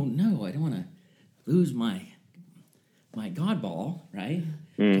 oh no, I don't want to lose my God ball, right?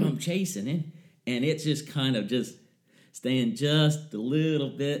 So I'm chasing it, and it's just kind of just staying just a little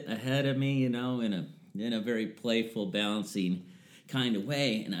bit ahead of me, in a very playful, bouncing kind of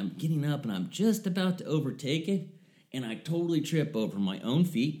way. And I'm getting up, and I'm just about to overtake it, and I totally trip over my own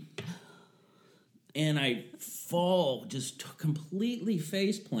feet, and I fall, just completely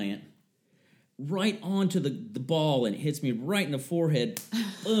face plant right onto the ball, and it hits me right in the forehead.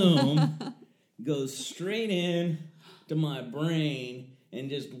 Boom. Goes straight in to my brain and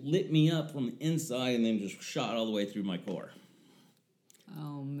just lit me up from the inside, and then just shot all the way through my core.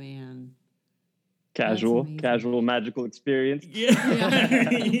 Oh, man. Casual magical experience.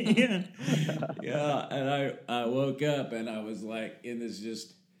 Yeah. Yeah. And I woke up, and I was in this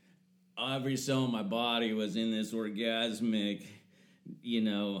just, every cell in my body was in this orgasmic,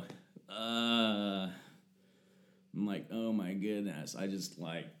 I'm like, oh my goodness, I just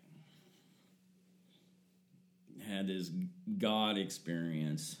had this God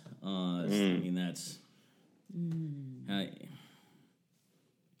experience. I mean, that's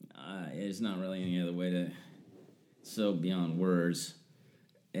it's not really any other way to, so beyond words,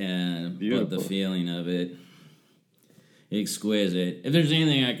 and but the feeling of it, exquisite. If there's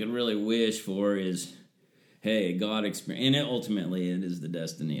anything I could really wish for is, hey, God experience, and ultimately it is the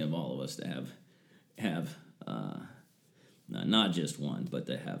destiny of all of us to have not just one, but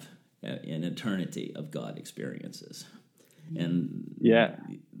to have an eternity of God experiences, and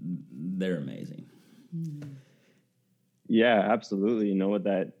they're amazing. Yeah, absolutely. You know what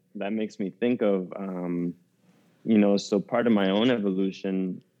that makes me think of? So part of my own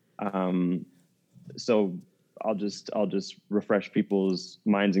evolution. So I'll just refresh people's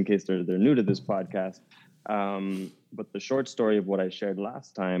minds in case they're new to this podcast. But the short story of what I shared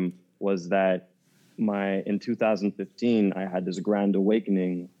last time was that in 2015, I had this grand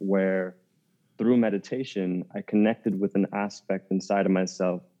awakening where through meditation, I connected with an aspect inside of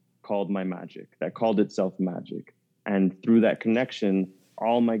myself called my magic, that called itself magic. And through that connection,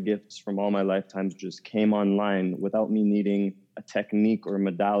 all my gifts from all my lifetimes just came online without me needing a technique or a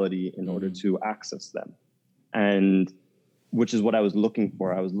modality in order to access them. And which is what I was looking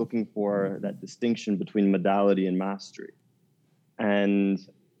for. I was looking for that distinction between modality and mastery. And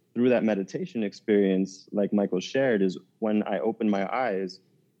through that meditation experience, like Michael shared, is when I opened my eyes,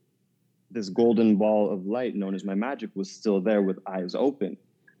 this golden ball of light known as my magic was still there with eyes open.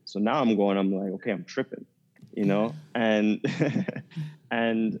 So now I'm like, okay, I'm tripping, and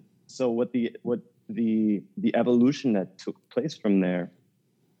and so what the evolution that took place from there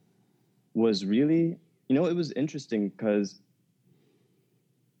was really, it was interesting because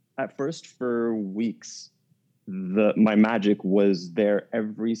at first for weeks, my magic was there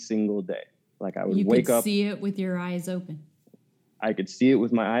every single day. Like I would wake up. You could see it with your eyes open. I could see it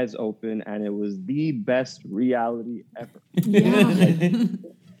with my eyes open, and it was the best reality ever. Yeah.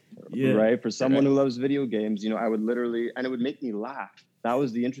 Yeah. Right? For someone who loves video games, I would literally, and it would make me laugh. That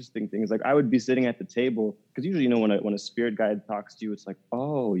was the interesting thing. Is like I would be sitting at the table, because usually, when a spirit guide talks to you, it's like,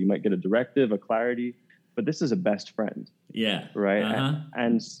 oh, you might get a directive, a clarity, but this is a best friend. Yeah. Right? Uh-huh.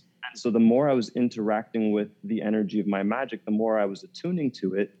 And so the more I was interacting with the energy of my magic, the more I was attuning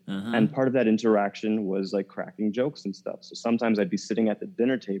to it. Uh-huh. And part of that interaction was like cracking jokes and stuff. So sometimes I'd be sitting at the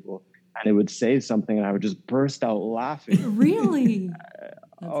dinner table and it would say something and I would just burst out laughing. Really?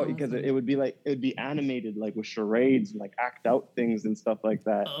 Because it would be animated, like with charades and like act out things and stuff like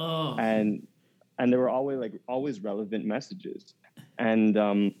that. Oh. And there were always relevant messages and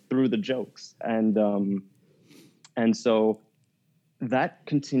through the jokes. And so that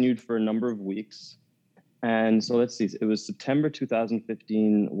continued for a number of weeks. And so let's see, it was September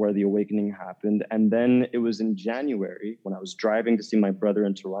 2015 where the awakening happened. And then it was in January when I was driving to see my brother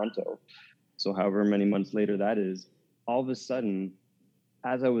in Toronto. So however many months later that is, all of a sudden,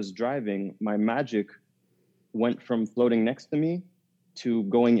 as I was driving, my magic went from floating next to me to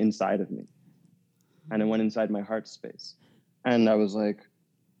going inside of me. And it went inside my heart space. And I'm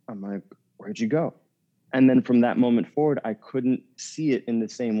like, where'd you go? And then from that moment forward, I couldn't see it in the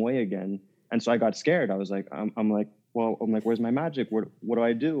same way again. And so I got scared. I was like, I'm like, where's my magic? What do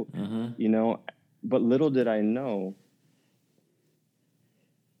I do? Uh-huh. But little did I know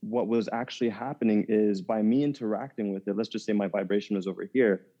what was actually happening is by me interacting with it, let's just say my vibration was over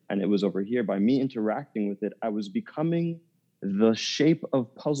here and it was over here. By me interacting with it, I was becoming the shape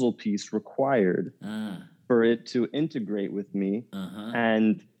of puzzle piece required for it to integrate with me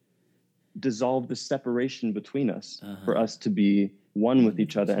and dissolve the separation between us for us to be one with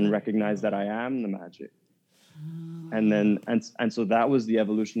each other and recognize that I am the magic. And then, and so that was the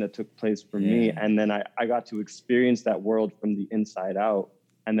evolution that took place for me. And then I got to experience that world from the inside out.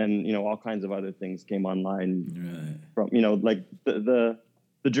 And then, all kinds of other things came online from, like the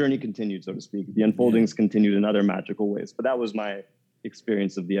journey continued, so to speak. The unfoldings continued in other magical ways. But that was my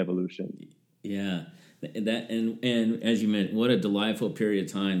experience of the evolution. Yeah. That and as you mentioned, what a delightful period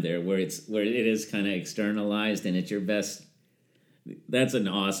of time there where it is kind of externalized and it's your best. That's an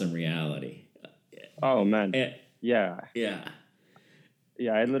awesome reality. Oh man. Yeah.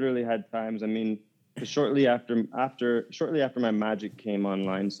 I literally had times. I mean, shortly after my magic came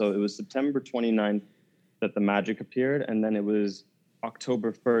online. So it was September 29th that the magic appeared, and then it was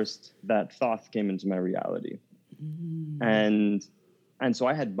October 1st that Thoth came into my reality. And so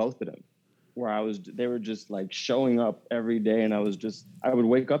I had both of them. Where they were just like showing up every day, and I would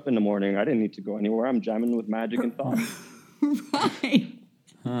wake up in the morning. I didn't need to go anywhere. I'm jamming with magic and thought.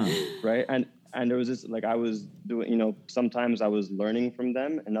 Right. And there was this, like, I was doing, sometimes I was learning from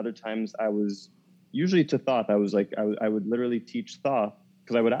them, and other times I was usually to Thoth. I was like, I would literally teach Thoth,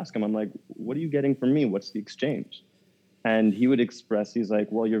 because I would ask him, I'm like, what are you getting from me? What's the exchange? And he would express, he's like,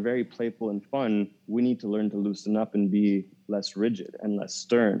 well, you're very playful and fun. We need to learn to loosen up and be less rigid and less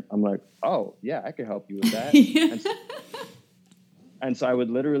stern. I'm like, oh, yeah, I could help you with that. And so I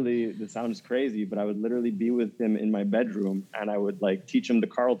would literally, this sounds crazy, but I would literally be with him in my bedroom, and I would like teach him the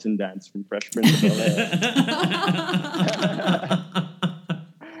Carlton dance from Fresh Prince of Bel-Air.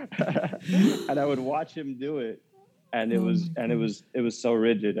 And I would watch him do it. And it was so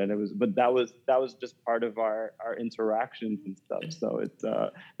rigid, but that was just part of our interactions and stuff. So it's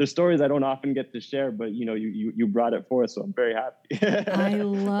the stories I don't often get to share, but you brought it forth, so I'm very happy. I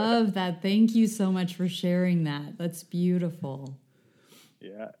love that. Thank you so much for sharing that. That's beautiful.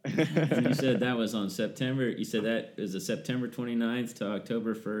 Yeah. You said that was on September. You said that is a September 29th to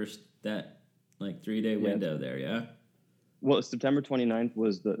October 1st. That like 3-day window there, yeah. Well, September 29th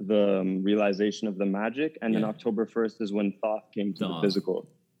was the realization of the magic, and then October 1st is when Thoth came to the physical.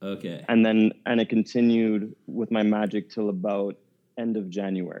 Okay. And it continued with my magic till about end of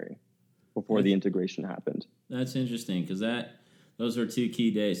January before the integration happened. That's interesting, because those are two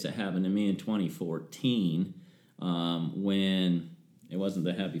key days that happened to me in 2014, when it wasn't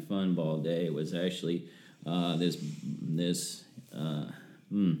the Happy Fun Ball day. It was actually the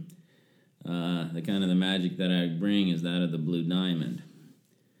kind of the magic that I bring is that of the blue diamond.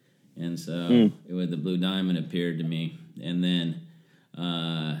 And so the blue diamond appeared to me. And then,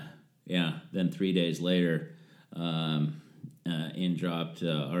 then 3 days later, in dropped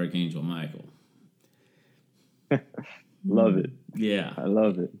Archangel Michael. Love it. Yeah. I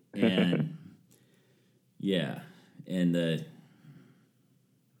love it. And, yeah. And,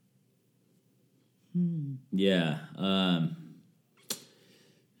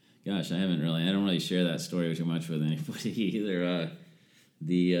 gosh, I don't really share that story too much with anybody either.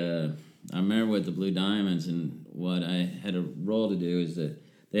 I remember with the Blue Diamonds, and what I had a role to do is that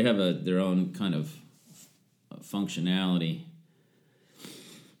they have their own kind of functionality,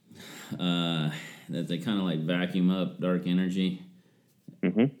 that they kind of like vacuum up dark energy.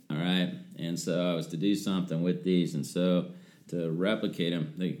 Mm-hmm. All right. And so I was to do something with these, and so to replicate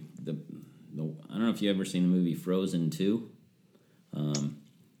them, I don't know if you ever seen the movie Frozen 2.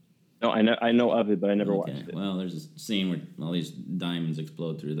 No, I know of it, but I never watched it. Well, there's a scene where all these diamonds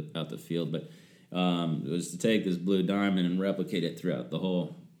explode out the field, but it was to take this blue diamond and replicate it throughout the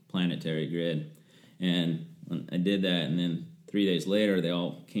whole planetary grid. And I did that, and then 3 days later, they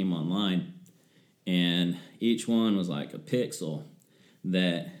all came online, and each one was like a pixel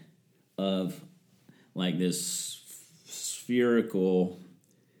of like this spherical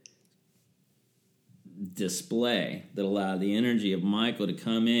display that allowed the energy of Michael to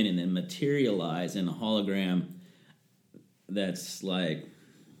come in and then materialize in a hologram that's like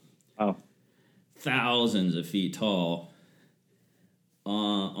thousands of feet tall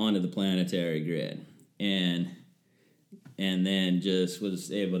onto the planetary grid, and then just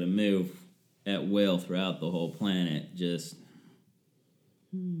was able to move at will throughout the whole planet, just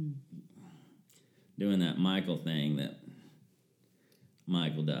doing that Michael thing that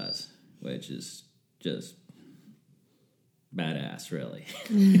Michael does, which is just badass, really.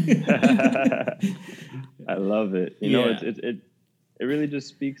 I love it. You know, it really just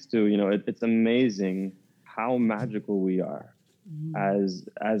speaks to, it's amazing how magical we are as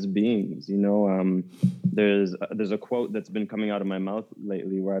beings. There's a quote that's been coming out of my mouth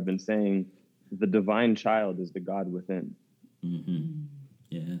lately where I've been saying, the divine child is the God within. Mm-hmm.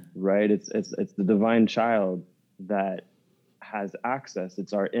 Yeah. Right? It's the divine child that has access.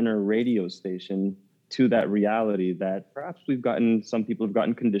 It's our inner radio station to that reality that perhaps some people have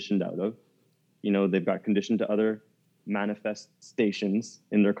gotten conditioned out of. They've got conditioned to other manifestations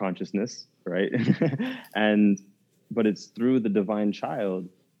in their consciousness, right? But it's through the divine child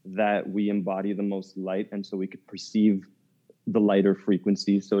that we embody the most light, and so we could perceive the lighter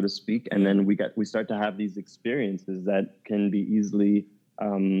frequency, so to speak. And then we start to have these experiences that can be easily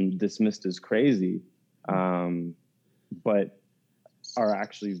dismissed as crazy, but are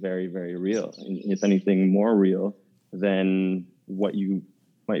actually very, very real. And if anything, more real than what you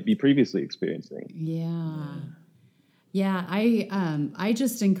might be previously experiencing. Yeah.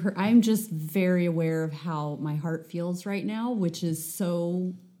 I'm just very aware of how my heart feels right now, which is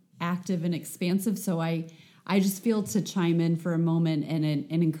so active and expansive. So I just feel to chime in for a moment and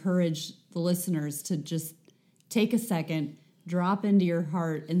encourage the listeners to just take a second, drop into your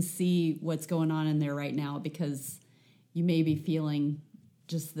heart and see what's going on in there right now, because you may be feeling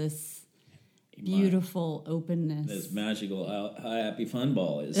just this beautiful openness. This magical happy fun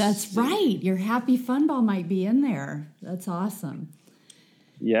ball is. That's right. Your happy fun ball might be in there. That's awesome.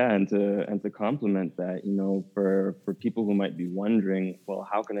 Yeah, and to complement that, for people who might be wondering, well,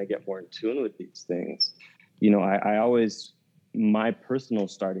 how can I get more in tune with these things? I always, my personal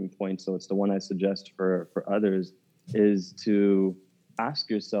starting point, so it's the one I suggest for others, is to ask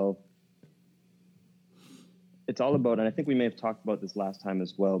yourself, it's all about, and I think we may have talked about this last time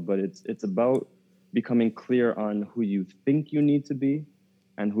as well, but it's about becoming clear on who you think you need to be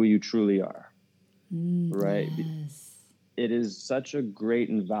and who you truly are, right? Yes. It is such a great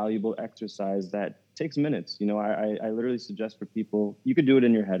and valuable exercise that takes minutes. I literally suggest for people, you could do it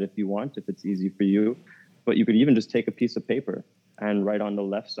in your head if you want, if it's easy for you, but you could even just take a piece of paper and write on the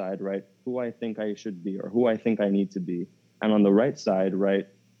left side, write who I think I should be or who I think I need to be. And on the right side, write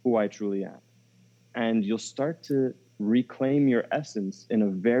who I truly am. And you'll start to reclaim your essence in a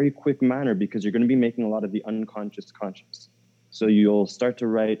very quick manner, because you're going to be making a lot of the unconscious conscious. So you'll start to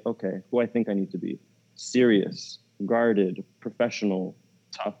write, okay, who I think I need to be. Serious, guarded, professional,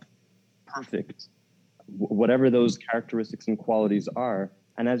 tough, perfect, whatever those characteristics and qualities are.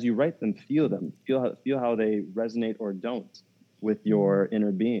 And as you write them, feel how they resonate or don't with your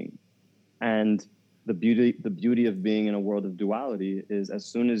inner being. And the beauty of being in a world of duality is as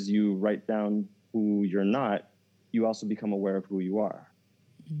soon as you write down who you're not, you also become aware of who you are.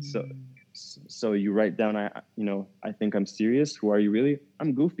 So you write down, I think I'm serious. Who are you really?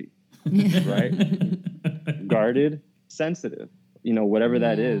 I'm goofy, right? Guarded, sensitive, whatever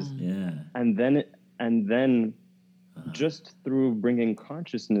that is. Yeah. And then just through bringing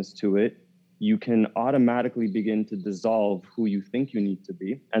consciousness to it, you can automatically begin to dissolve who you think you need to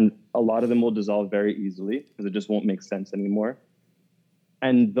be. And a lot of them will dissolve very easily because it just won't make sense anymore.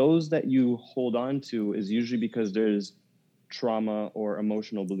 And those that you hold on to is usually because there's trauma or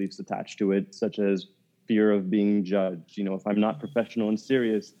emotional beliefs attached to it, such as fear of being judged. If I'm not professional and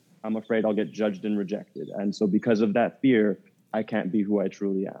serious, I'm afraid I'll get judged and rejected. And so because of that fear, I can't be who I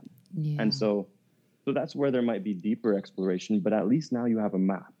truly am. Yeah. And so that's where there might be deeper exploration, but at least now you have a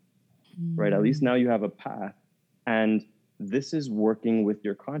map, right? At least now you have a path. And this is working with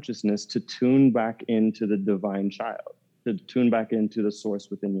your consciousness to tune back into the divine child, to tune back into the source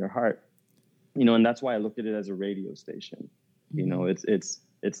within your heart. And that's why I look at it as a radio station.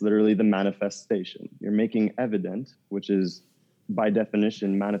 It's literally the manifestation. You're making evident, which is by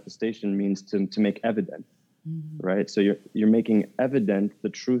definition, manifestation means to make evident, right? So you're making evident the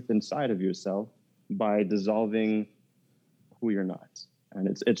truth inside of yourself by dissolving who you're not. And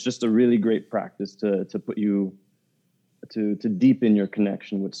it's just a really great practice to put you to deepen your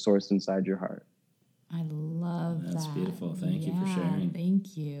connection with source inside your heart. I love that. That's beautiful. Thank you for sharing.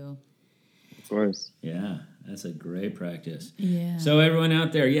 Thank you. Of course. Yeah, that's a great practice. Yeah. So everyone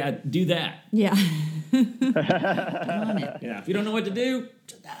out there, do that. Yeah. Come on it. Yeah. If you don't know what to do,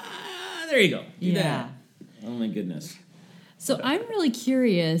 there you go. Do that. Oh my goodness. So I'm really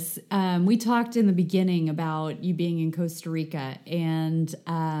curious. We talked in the beginning about you being in Costa Rica, and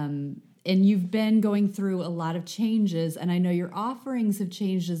you've been going through a lot of changes, and I know your offerings have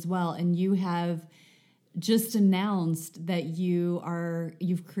changed as well, and you have just announced that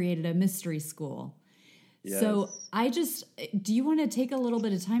you've created a mystery school. Yes. So do you want to take a little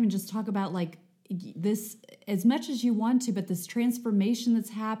bit of time and just talk about like this as much as you want to, but this transformation that's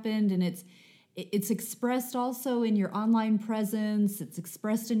happened, and it's expressed also in your online presence. It's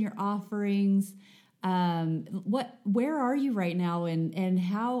expressed in your offerings. Where are you right now, and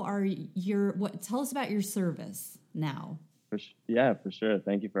how are tell us about your service now. For sure.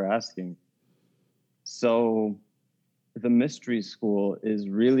 Thank you for asking. So the mystery school is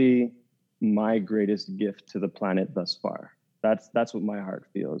really my greatest gift to the planet thus far. That's what my heart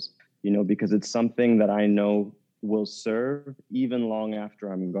feels, because it's something that I know will serve even long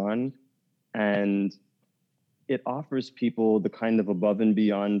after I'm gone. And it offers people the kind of above and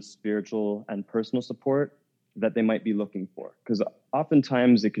beyond spiritual and personal support that they might be looking for. Because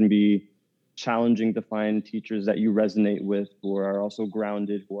oftentimes it can be challenging to find teachers that you resonate with, who are also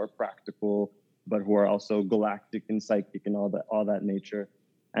grounded, who are practical, but who are also galactic and psychic and all that nature.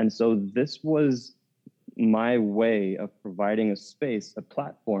 And so this was my way of providing a space, a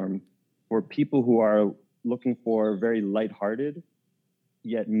platform for people who are looking for very lighthearted,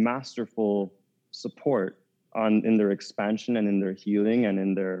 yet masterful support in their expansion and in their healing and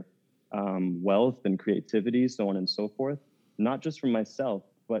in their wealth and creativity, so on and so forth. Not just from myself,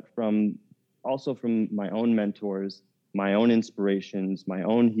 but also from my own mentors, my own inspirations, my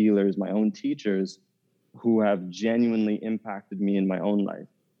own healers, my own teachers who have genuinely impacted me in my own life,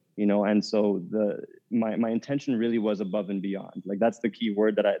 and so my intention really was above and beyond. Like that's the key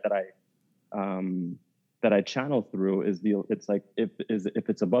word that I channel through it's like, if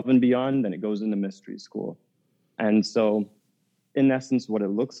it's above and beyond, then it goes into mystery school. And so in essence, what it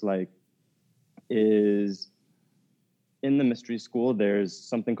looks like is in the mystery school, there's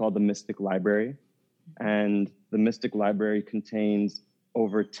something called the Mystic Library. And the Mystic Library contains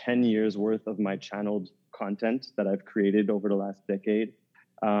over 10 years worth of my channeled content that I've created over the last decade.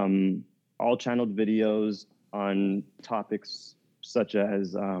 All channeled videos on topics such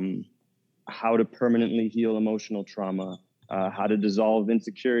as how to permanently heal emotional trauma, how to dissolve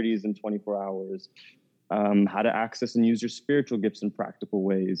insecurities in 24 hours, how to access and use your spiritual gifts in practical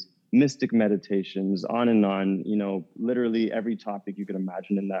ways, mystic meditations, on and on, literally every topic you could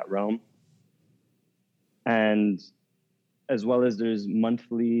imagine in that realm. And as well as there's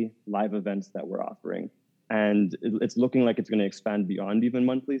monthly live events that we're offering. And it's looking like it's going to expand beyond even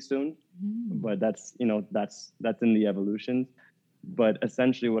monthly soon, but that's in the evolution. But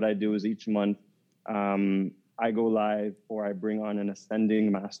essentially what I do is each month, I go live or I bring on an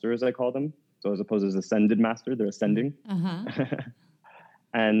ascending master, as I call them. So as opposed to ascended master, they're ascending.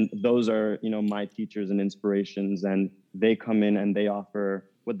 And those are, my teachers and inspirations, and they come in and they offer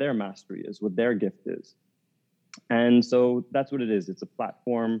what their mastery is, what their gift is. And so that's what it is. It's a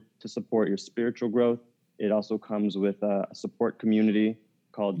platform to support your spiritual growth. It also comes with a support community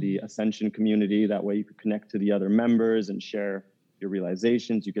called the Ascension Community. That way you could connect to the other members and share your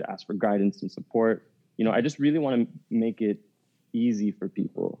realizations. You could ask for guidance and support. I just really want to make it easy for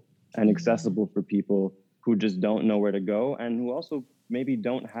people and accessible for people who just don't know where to go, and who also maybe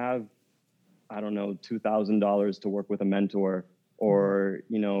don't have, $2,000 to work with a mentor, or,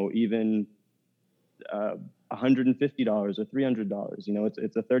 even $150 or $300.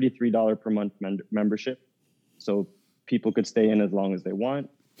 It's a $33 per month membership. So people could stay in as long as they want.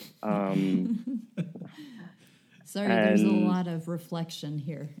 Sorry, there's a lot of reflection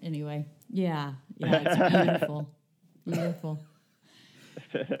here. Anyway, yeah, it's beautiful. Beautiful.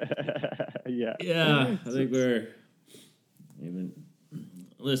 Yeah, I think we're even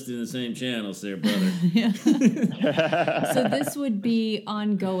listed in the same channels there, brother. So this would be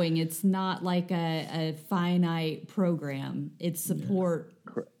ongoing. It's not like a finite program. It's support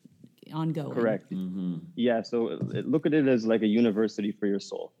ongoing. Correct. Yeah, so look at it as like a university for your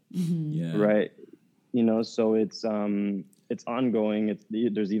soul. Yeah. Right. So it's ongoing.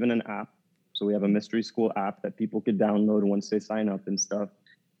 There's even an app. So we have a mystery school app that people could download once they sign up and stuff.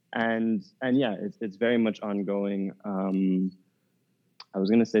 And yeah, it's very much ongoing. I was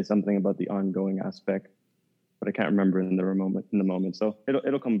going to say something about the ongoing aspect, but I can't remember in the moment. So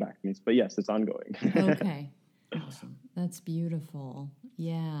it'll come back to me. But yes, it's ongoing. Okay. Awesome. That's beautiful.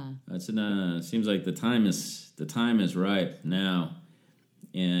 Yeah. That's seems like the time is ripe now.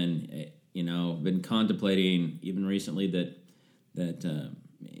 And been contemplating even recently that the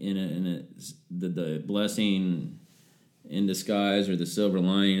blessing in disguise, or the silver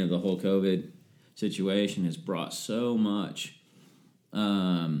lining of the whole COVID situation, has brought so much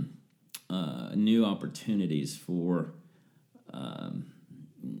new opportunities for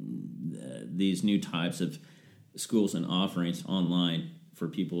these new types of schools and offerings online for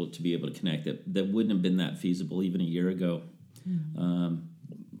people to be able to connect that wouldn't have been that feasible even a year ago,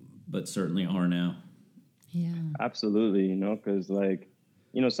 but certainly are now. Yeah, absolutely. Because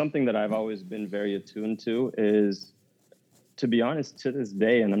something that I've always been very attuned to is, to be honest, to this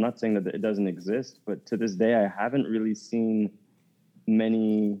day, and I'm not saying that it doesn't exist, but to this day, I haven't really seen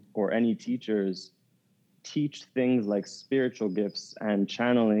many or any teachers teach things like spiritual gifts and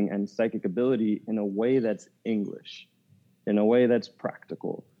channeling and psychic ability in a way that's English, in a way that's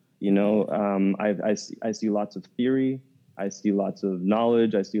practical. I see lots of theory. I see lots of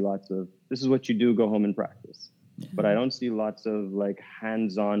knowledge. I see lots of, this is what you do, go home and practice. But I don't see lots of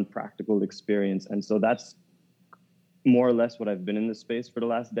hands-on practical experience. And so that's more or less what I've been in this space for the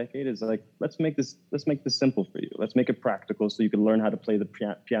last decade, is let's make this simple for you. Let's make it practical so you can learn how to play the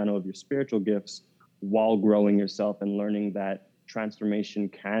piano of your spiritual gifts while growing yourself and learning that transformation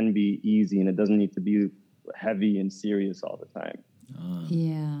can be easy and it doesn't need to be heavy and serious all the time.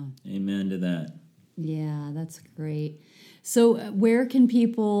 Yeah. Amen to that. Yeah, that's great. So where can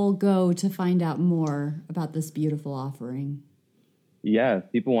people go to find out more about this beautiful offering? Yeah,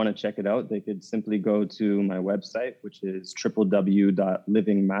 if people want to check it out, they could simply go to my website, which is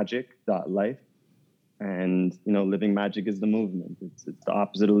www.livingmagic.life. And, living magic is the movement. It's the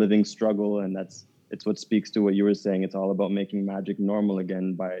opposite of living struggle. And it's what speaks to what you were saying. It's all about making magic normal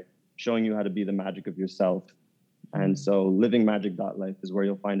again by showing you how to be the magic of yourself. And so livingmagic.life is where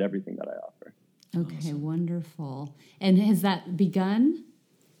you'll find everything that I offer. Okay, awesome. Wonderful. And has that begun?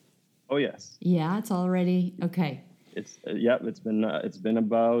 Oh, yes. Yeah, it's already, okay. It's been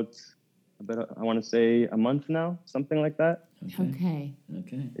about I want to say a month now, something like that. Okay.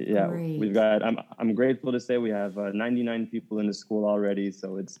 Yeah, great. we've got. I'm grateful to say we have 99 people in the school already,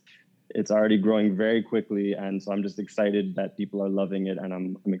 so it's already growing very quickly, and so I'm just excited that people are loving it, and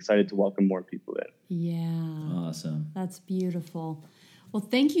I'm excited to welcome more people in. Yeah. Awesome. That's beautiful. Well,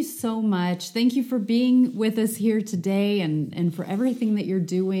 thank you so much. Thank you for being with us here today, and for everything that you're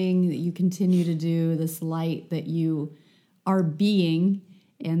doing, that you continue to do, this light that you are being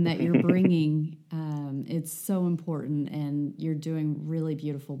and that you're bringing. It's so important, and you're doing really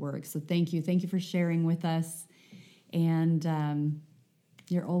beautiful work. So thank you. Thank you for sharing with us. And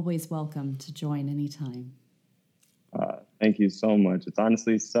you're always welcome to join anytime. Thank you so much. It's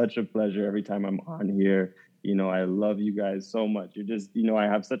honestly such a pleasure every time I'm on here. I love you guys so much. You're just, I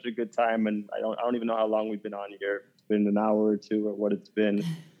have such a good time, and I don't even know how long we've been on here. It's been an hour or two or what it's been.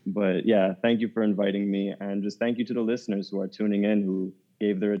 But yeah, thank you for inviting me. And just thank you to the listeners who are tuning in, who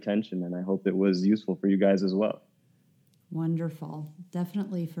gave their attention. And I hope it was useful for you guys as well. Wonderful.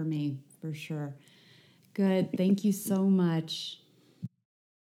 Definitely for me. for sure. Good. Thank you so much.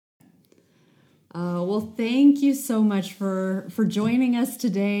 Well, thank you so much for joining us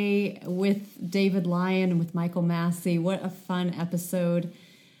today with David Lyon and with Michael Massey. What a fun episode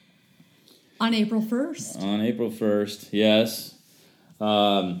on April 1st. On April 1st, yes.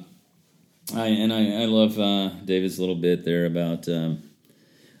 I love David's little bit there about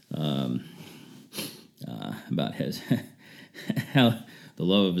his how the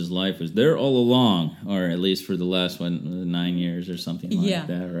love of his life was there all along, or at least for the last 9 years or something like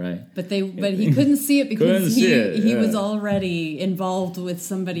that, right? But he couldn't see it because he was already involved with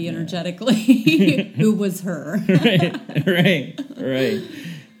somebody energetically who was her. Right.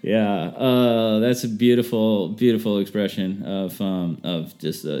 Yeah, that's a beautiful expression of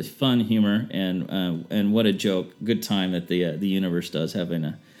just fun humor and what a joke, good time that the universe does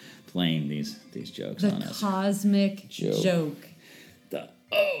having playing these jokes on us. The cosmic joke. The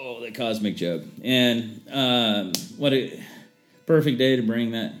cosmic joke. And what a perfect day to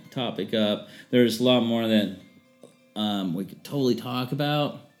bring that topic up. There's a lot more that we could totally talk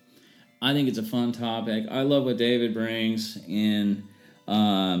about. I think it's a fun topic. I love what David brings in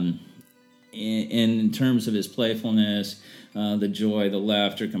terms of his playfulness, the joy, the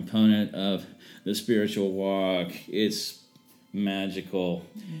laughter component of the spiritual walk. It's magical,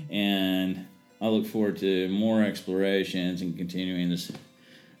 and I look forward to more explorations and continuing this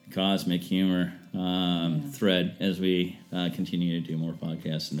cosmic humor thread as we continue to do more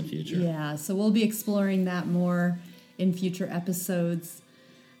podcasts in the future. Yeah, so we'll be exploring that more in future episodes.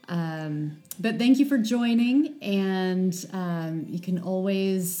 But thank you for joining, and you can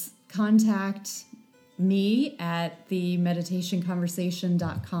always contact me at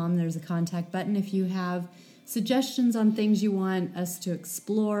themeditationconversation.com. There's a contact button if you have suggestions on things you want us to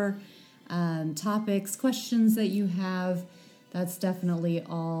explore, topics, questions that you have. That's definitely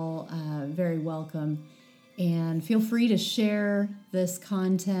all very welcome. And feel free to share this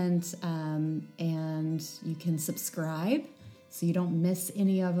content, and you can subscribe so you don't miss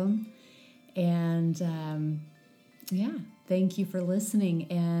any of them. And thank you for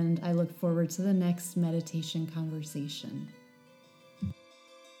listening. And I look forward to the next meditation conversation.